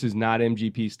 this is not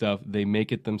MGP stuff. They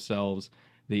make it themselves.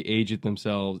 They age it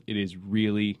themselves. It is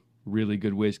really, really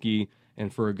good whiskey,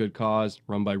 and for a good cause,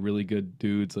 run by really good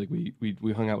dudes. Like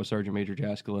we hung out with Sergeant Major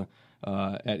Jaskula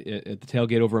at the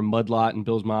tailgate over in Mudlot, and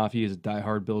Bill's Mafia is a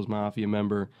diehard Bill's Mafia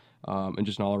member, and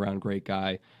just an all-around great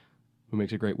guy who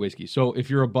makes a great whiskey. So if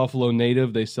you're a Buffalo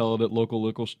native, they sell it at local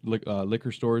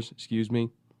liquor stores. Excuse me.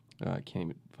 I can't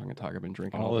even fucking talk. I've been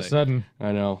drinking all day. All of a sudden.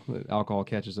 I know. The alcohol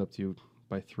catches up to you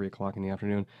by 3 o'clock in the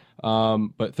afternoon.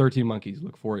 But 13 Monkeys,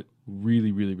 look for it.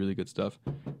 Really, really, really good stuff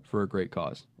for a great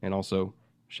cause. And also,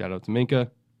 shout out to Minka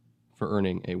for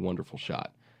earning a wonderful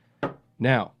shot.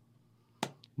 Now,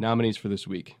 nominees for this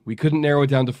week. We couldn't narrow it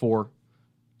down to 4,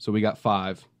 so we got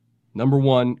 5. Number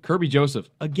 1, Kirby Joseph.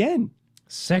 Again.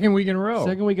 Second week in a row.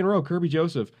 Second week in a row, Kirby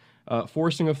Joseph.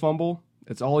 Forcing a fumble.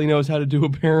 That's all he knows how to do,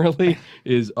 apparently,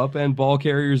 is upend ball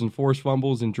carriers and force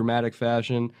fumbles in dramatic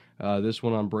fashion. This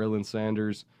one on Braylon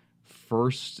Sanders'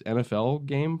 first NFL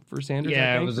game for Sanders,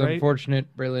 Yeah, I think, it was right?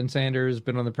 unfortunate. Braylon Sanders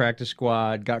been on the practice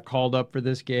squad, got called up for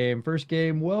this game. First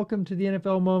game, welcome to the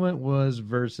NFL moment, was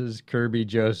versus Kirby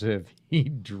Joseph. He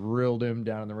drilled him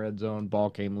down in the red zone. Ball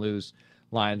came loose.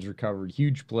 Lions recovered.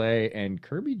 Huge play. And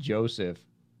Kirby Joseph,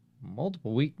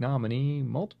 multiple week nominee,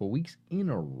 multiple weeks in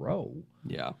a row.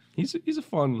 Yeah, he's a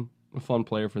fun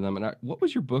player for them. And what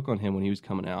was your book on him when he was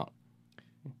coming out?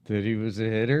 That he was a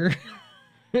hitter.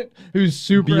 Who's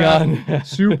super Beyond.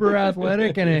 super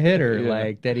athletic and a hitter. Yeah.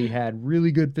 Like that he had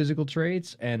really good physical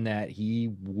traits and that he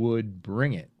would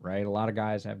bring it, right? A lot of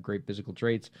guys have great physical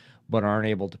traits but aren't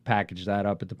able to package that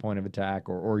up at the point of attack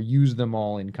or use them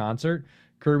all in concert.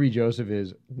 Kirby Joseph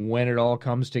is, when it all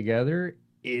comes together,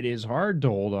 it is hard to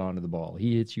hold on to the ball.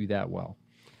 He hits you that well.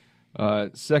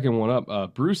 Second one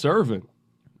up, Bruce Irvin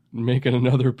making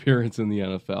another appearance in the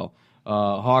NFL.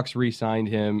 Hawks re-signed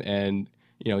him, and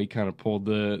he kind of pulled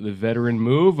the veteran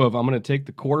move of, I'm going to take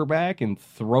the quarterback and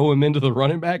throw him into the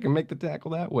running back and make the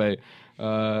tackle that way.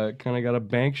 Kind of got a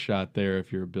bank shot there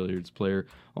if you're a billiards player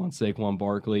on Saquon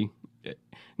Barkley.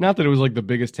 Not that it was like the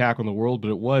biggest tackle in the world, but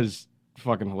it was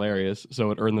fucking hilarious.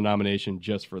 So it earned the nomination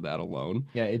just for that alone.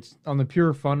 Yeah, it's on the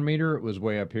pure fun meter. It was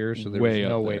way up here, so there was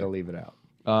no way to leave it out.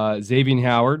 Xavier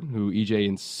Howard, who EJ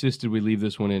insisted we leave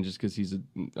this one in just because he's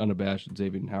an unabashed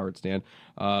Xavier Howard stan,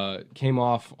 came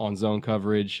off on zone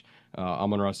coverage.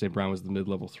 Amon-Ra St. Brown was the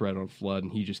mid-level threat on flood,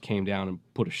 and he just came down and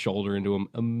put a shoulder into him,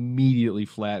 immediately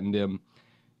flattened him.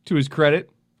 To his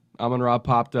credit, Amon-Ra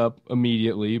popped up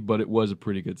immediately, but it was a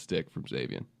pretty good stick from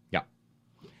Xavier. Yeah.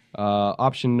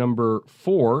 Option number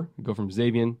 4, go from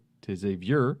Xavier to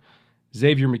Xavier.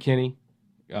 Xavier McKinney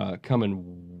coming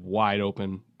wide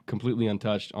open, completely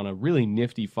untouched on a really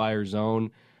nifty fire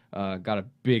zone. Got a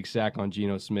big sack on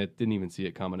Geno Smith. Didn't even see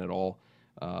it coming at all.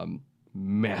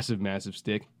 Massive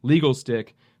stick. Legal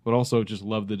stick, but also just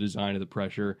loved the design of the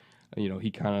pressure.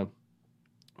 He kind of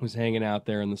was hanging out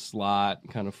there in the slot,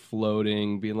 kind of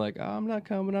floating, being like, oh, I'm not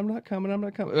coming.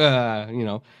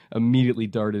 Immediately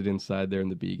darted inside there in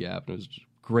the B gap. And it was just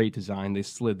great design. They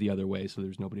slid the other way, so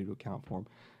there's nobody to account for him.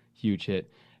 Huge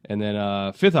hit. And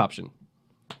then fifth option,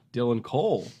 Dylan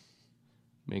Cole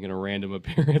making a random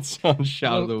appearance on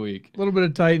Shout of the Week. A little bit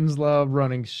of Titans love,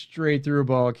 running straight through a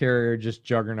ball carrier, just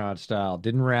juggernaut style.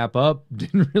 Didn't wrap up,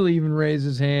 didn't really even raise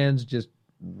his hands, just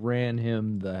ran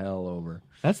him the hell over.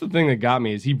 That's the thing that got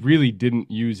me, is he really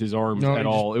didn't use his arms at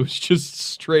all. It was just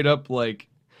straight up like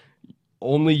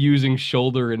only using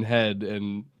shoulder and head,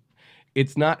 and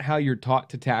it's not how you're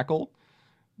taught to tackle,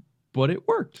 but it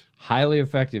worked. Highly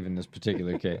effective in this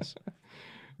particular case.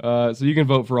 So you can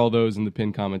vote for all those in the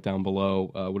pinned comment down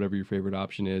below. Whatever your favorite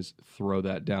option is, throw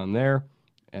that down there.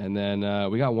 And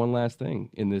then we got one last thing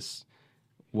in this,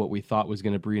 what we thought was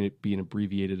going to be an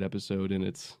abbreviated episode, and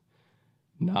it's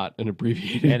not an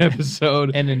abbreviated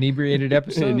episode. An inebriated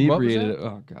episode? Inebriated.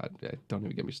 Oh, God. Don't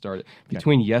even get me started.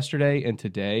 Between yesterday and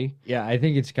today. Yeah, I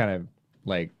think it's kind of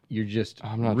like you're just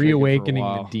I'm reawakening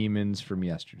the demons from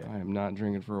yesterday. I am not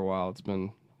drinking for a while. It's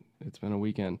been a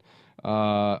weekend.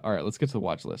 All right, let's get to the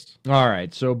watch list. All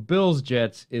right, so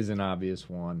Bills-Jets is an obvious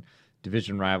one.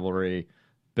 Division rivalry.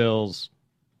 Bills,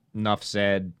 enough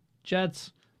said.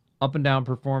 Jets, up and down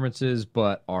performances,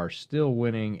 but are still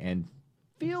winning and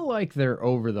feel like they're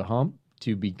over the hump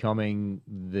to becoming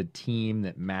the team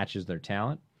that matches their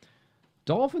talent.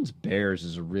 Dolphins-Bears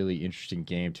is a really interesting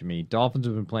game to me. Dolphins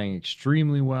have been playing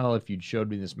extremely well. If you'd showed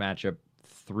me this matchup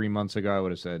 3 months ago, I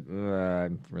would have said, I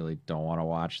really don't want to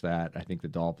watch that. I think the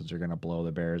Dolphins are going to blow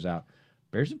the Bears out.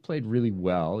 Bears have played really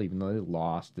well, even though they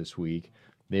lost this week.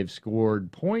 They've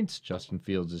scored points. Justin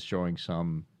Fields is showing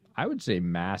some, I would say,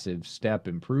 massive step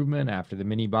improvement after the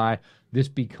mini bye. This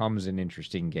becomes an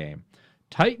interesting game.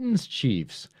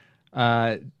 Titans-Chiefs.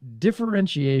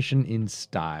 Differentiation in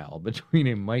style between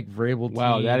a Mike Vrabel team.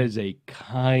 Wow, that is a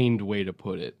kind way to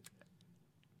put it.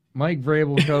 Mike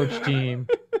Vrabel coach team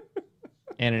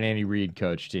and an Andy Reid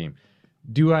coach team.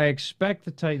 Do I expect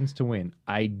the Titans to win?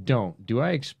 I don't. Do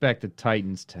I expect the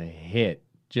Titans to hit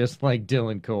just like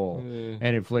Dylan Cole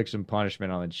and inflict some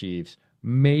punishment on the Chiefs?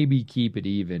 Maybe keep it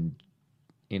even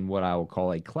in what I will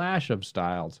call a clash of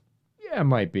styles. Yeah, it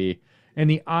might be. And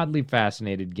the oddly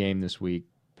fascinated game this week,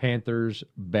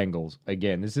 Panthers-Bengals.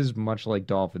 Again, this is much like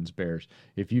Dolphins-Bears.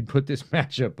 If you'd put this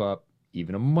matchup up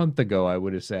even a month ago, I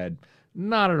would have said,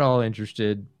 not at all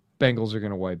interested. Bengals are going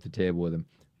to wipe the table with them.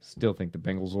 Still think the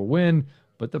Bengals will win,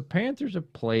 but the Panthers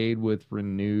have played with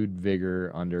renewed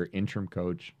vigor under interim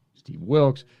coach Steve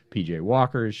Wilks. P.J.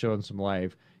 Walker has shown some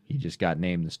life. He just got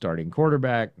named the starting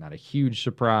quarterback. Not a huge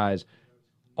surprise.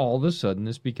 All of a sudden,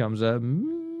 this becomes a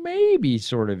maybe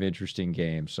sort of interesting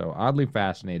game. So oddly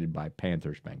fascinated by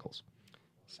Panthers-Bengals.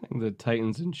 Saying the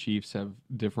Titans and Chiefs have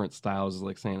different styles is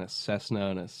like saying a Cessna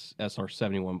and a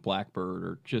SR-71 Blackbird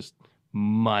are just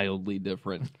mildly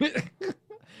different.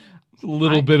 A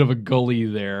little bit of a gully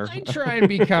there. I try and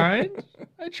be kind.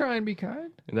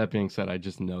 And that being said, I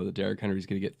just know that Derrick Henry's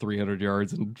going to get 300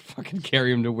 yards and fucking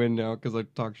carry him to win now because I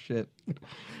talk shit.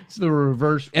 It's the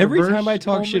reverse. Every time I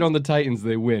talk shit on the Titans,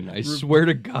 they win. I swear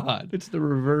to God. It's the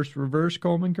reverse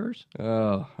Coleman curse.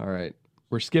 Oh, all right.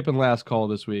 We're skipping last call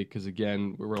this week because,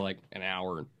 again, we were like an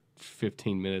hour and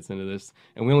 15 minutes into this.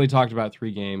 And we only talked about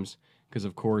 3 games because,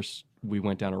 of course, we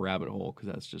went down a rabbit hole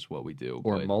because that's just what we do.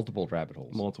 Or multiple rabbit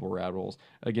holes. Multiple rabbit holes.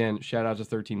 Again, shout out to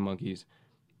 13 Monkeys.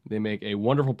 They make a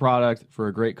wonderful product for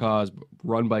a great cause,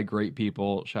 run by great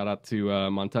people. Shout out to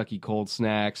Montucky Cold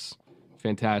Snacks.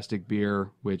 Fantastic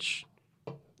beer, which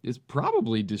is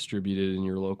probably distributed in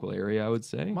your local area, I would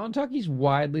say. Montucky's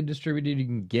widely distributed. You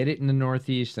can get it in the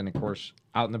Northeast, and, of course,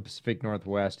 out in the Pacific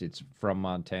Northwest, it's from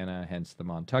Montana, hence the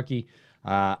Montucky.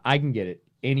 I can get it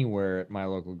anywhere at my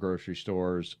local grocery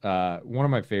stores. One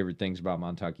of my favorite things about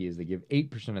Montucky is they give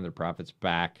 8% of their profits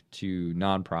back to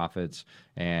nonprofits,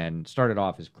 and started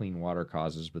off as clean water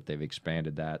causes, but they've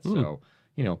expanded that. So,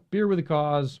 beer with a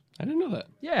cause. I didn't know that.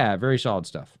 Yeah, very solid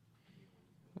stuff.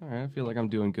 All right, I feel like I'm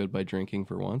doing good by drinking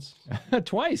for once.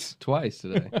 Twice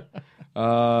today.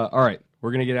 All right,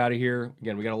 we're going to get out of here.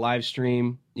 Again, we got a live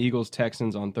stream,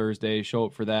 Eagles-Texans on Thursday. Show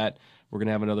up for that. We're going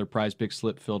to have another prize pick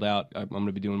slip filled out. I'm going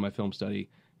to be doing my film study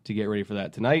to get ready for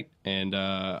that tonight. And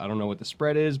I don't know what the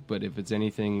spread is, but if it's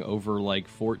anything over like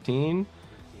 14,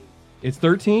 it's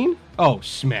 13? Oh,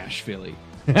 smash Philly.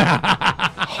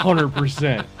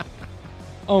 100%.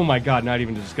 Oh my God, not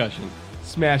even a discussion.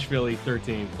 Smash Philly,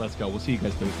 13. Let's go. We'll see you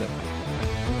guys Thursday.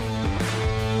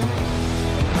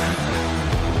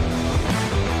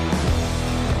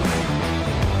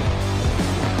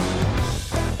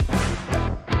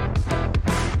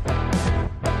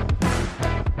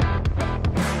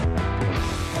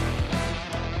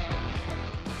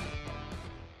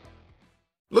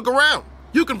 Look around.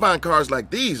 You can find cars like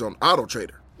these on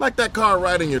AutoTrader, like that car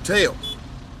riding your tail.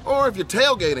 Or if you're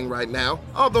tailgating right now,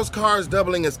 all those cars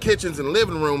doubling as kitchens and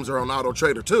living rooms are on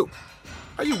AutoTrader too.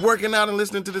 Are you working out and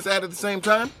listening to this ad at the same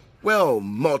time? Well,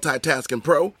 multitasking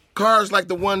pro, cars like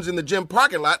the ones in the gym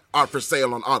parking lot are for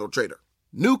sale on AutoTrader.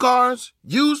 New cars,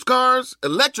 used cars,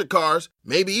 electric cars,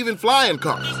 maybe even flying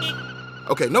cars.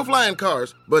 Okay, no flying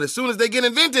cars, but as soon as they get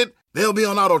invented, they'll be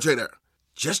on AutoTrader.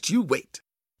 Just you wait.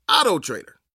 AutoTrader.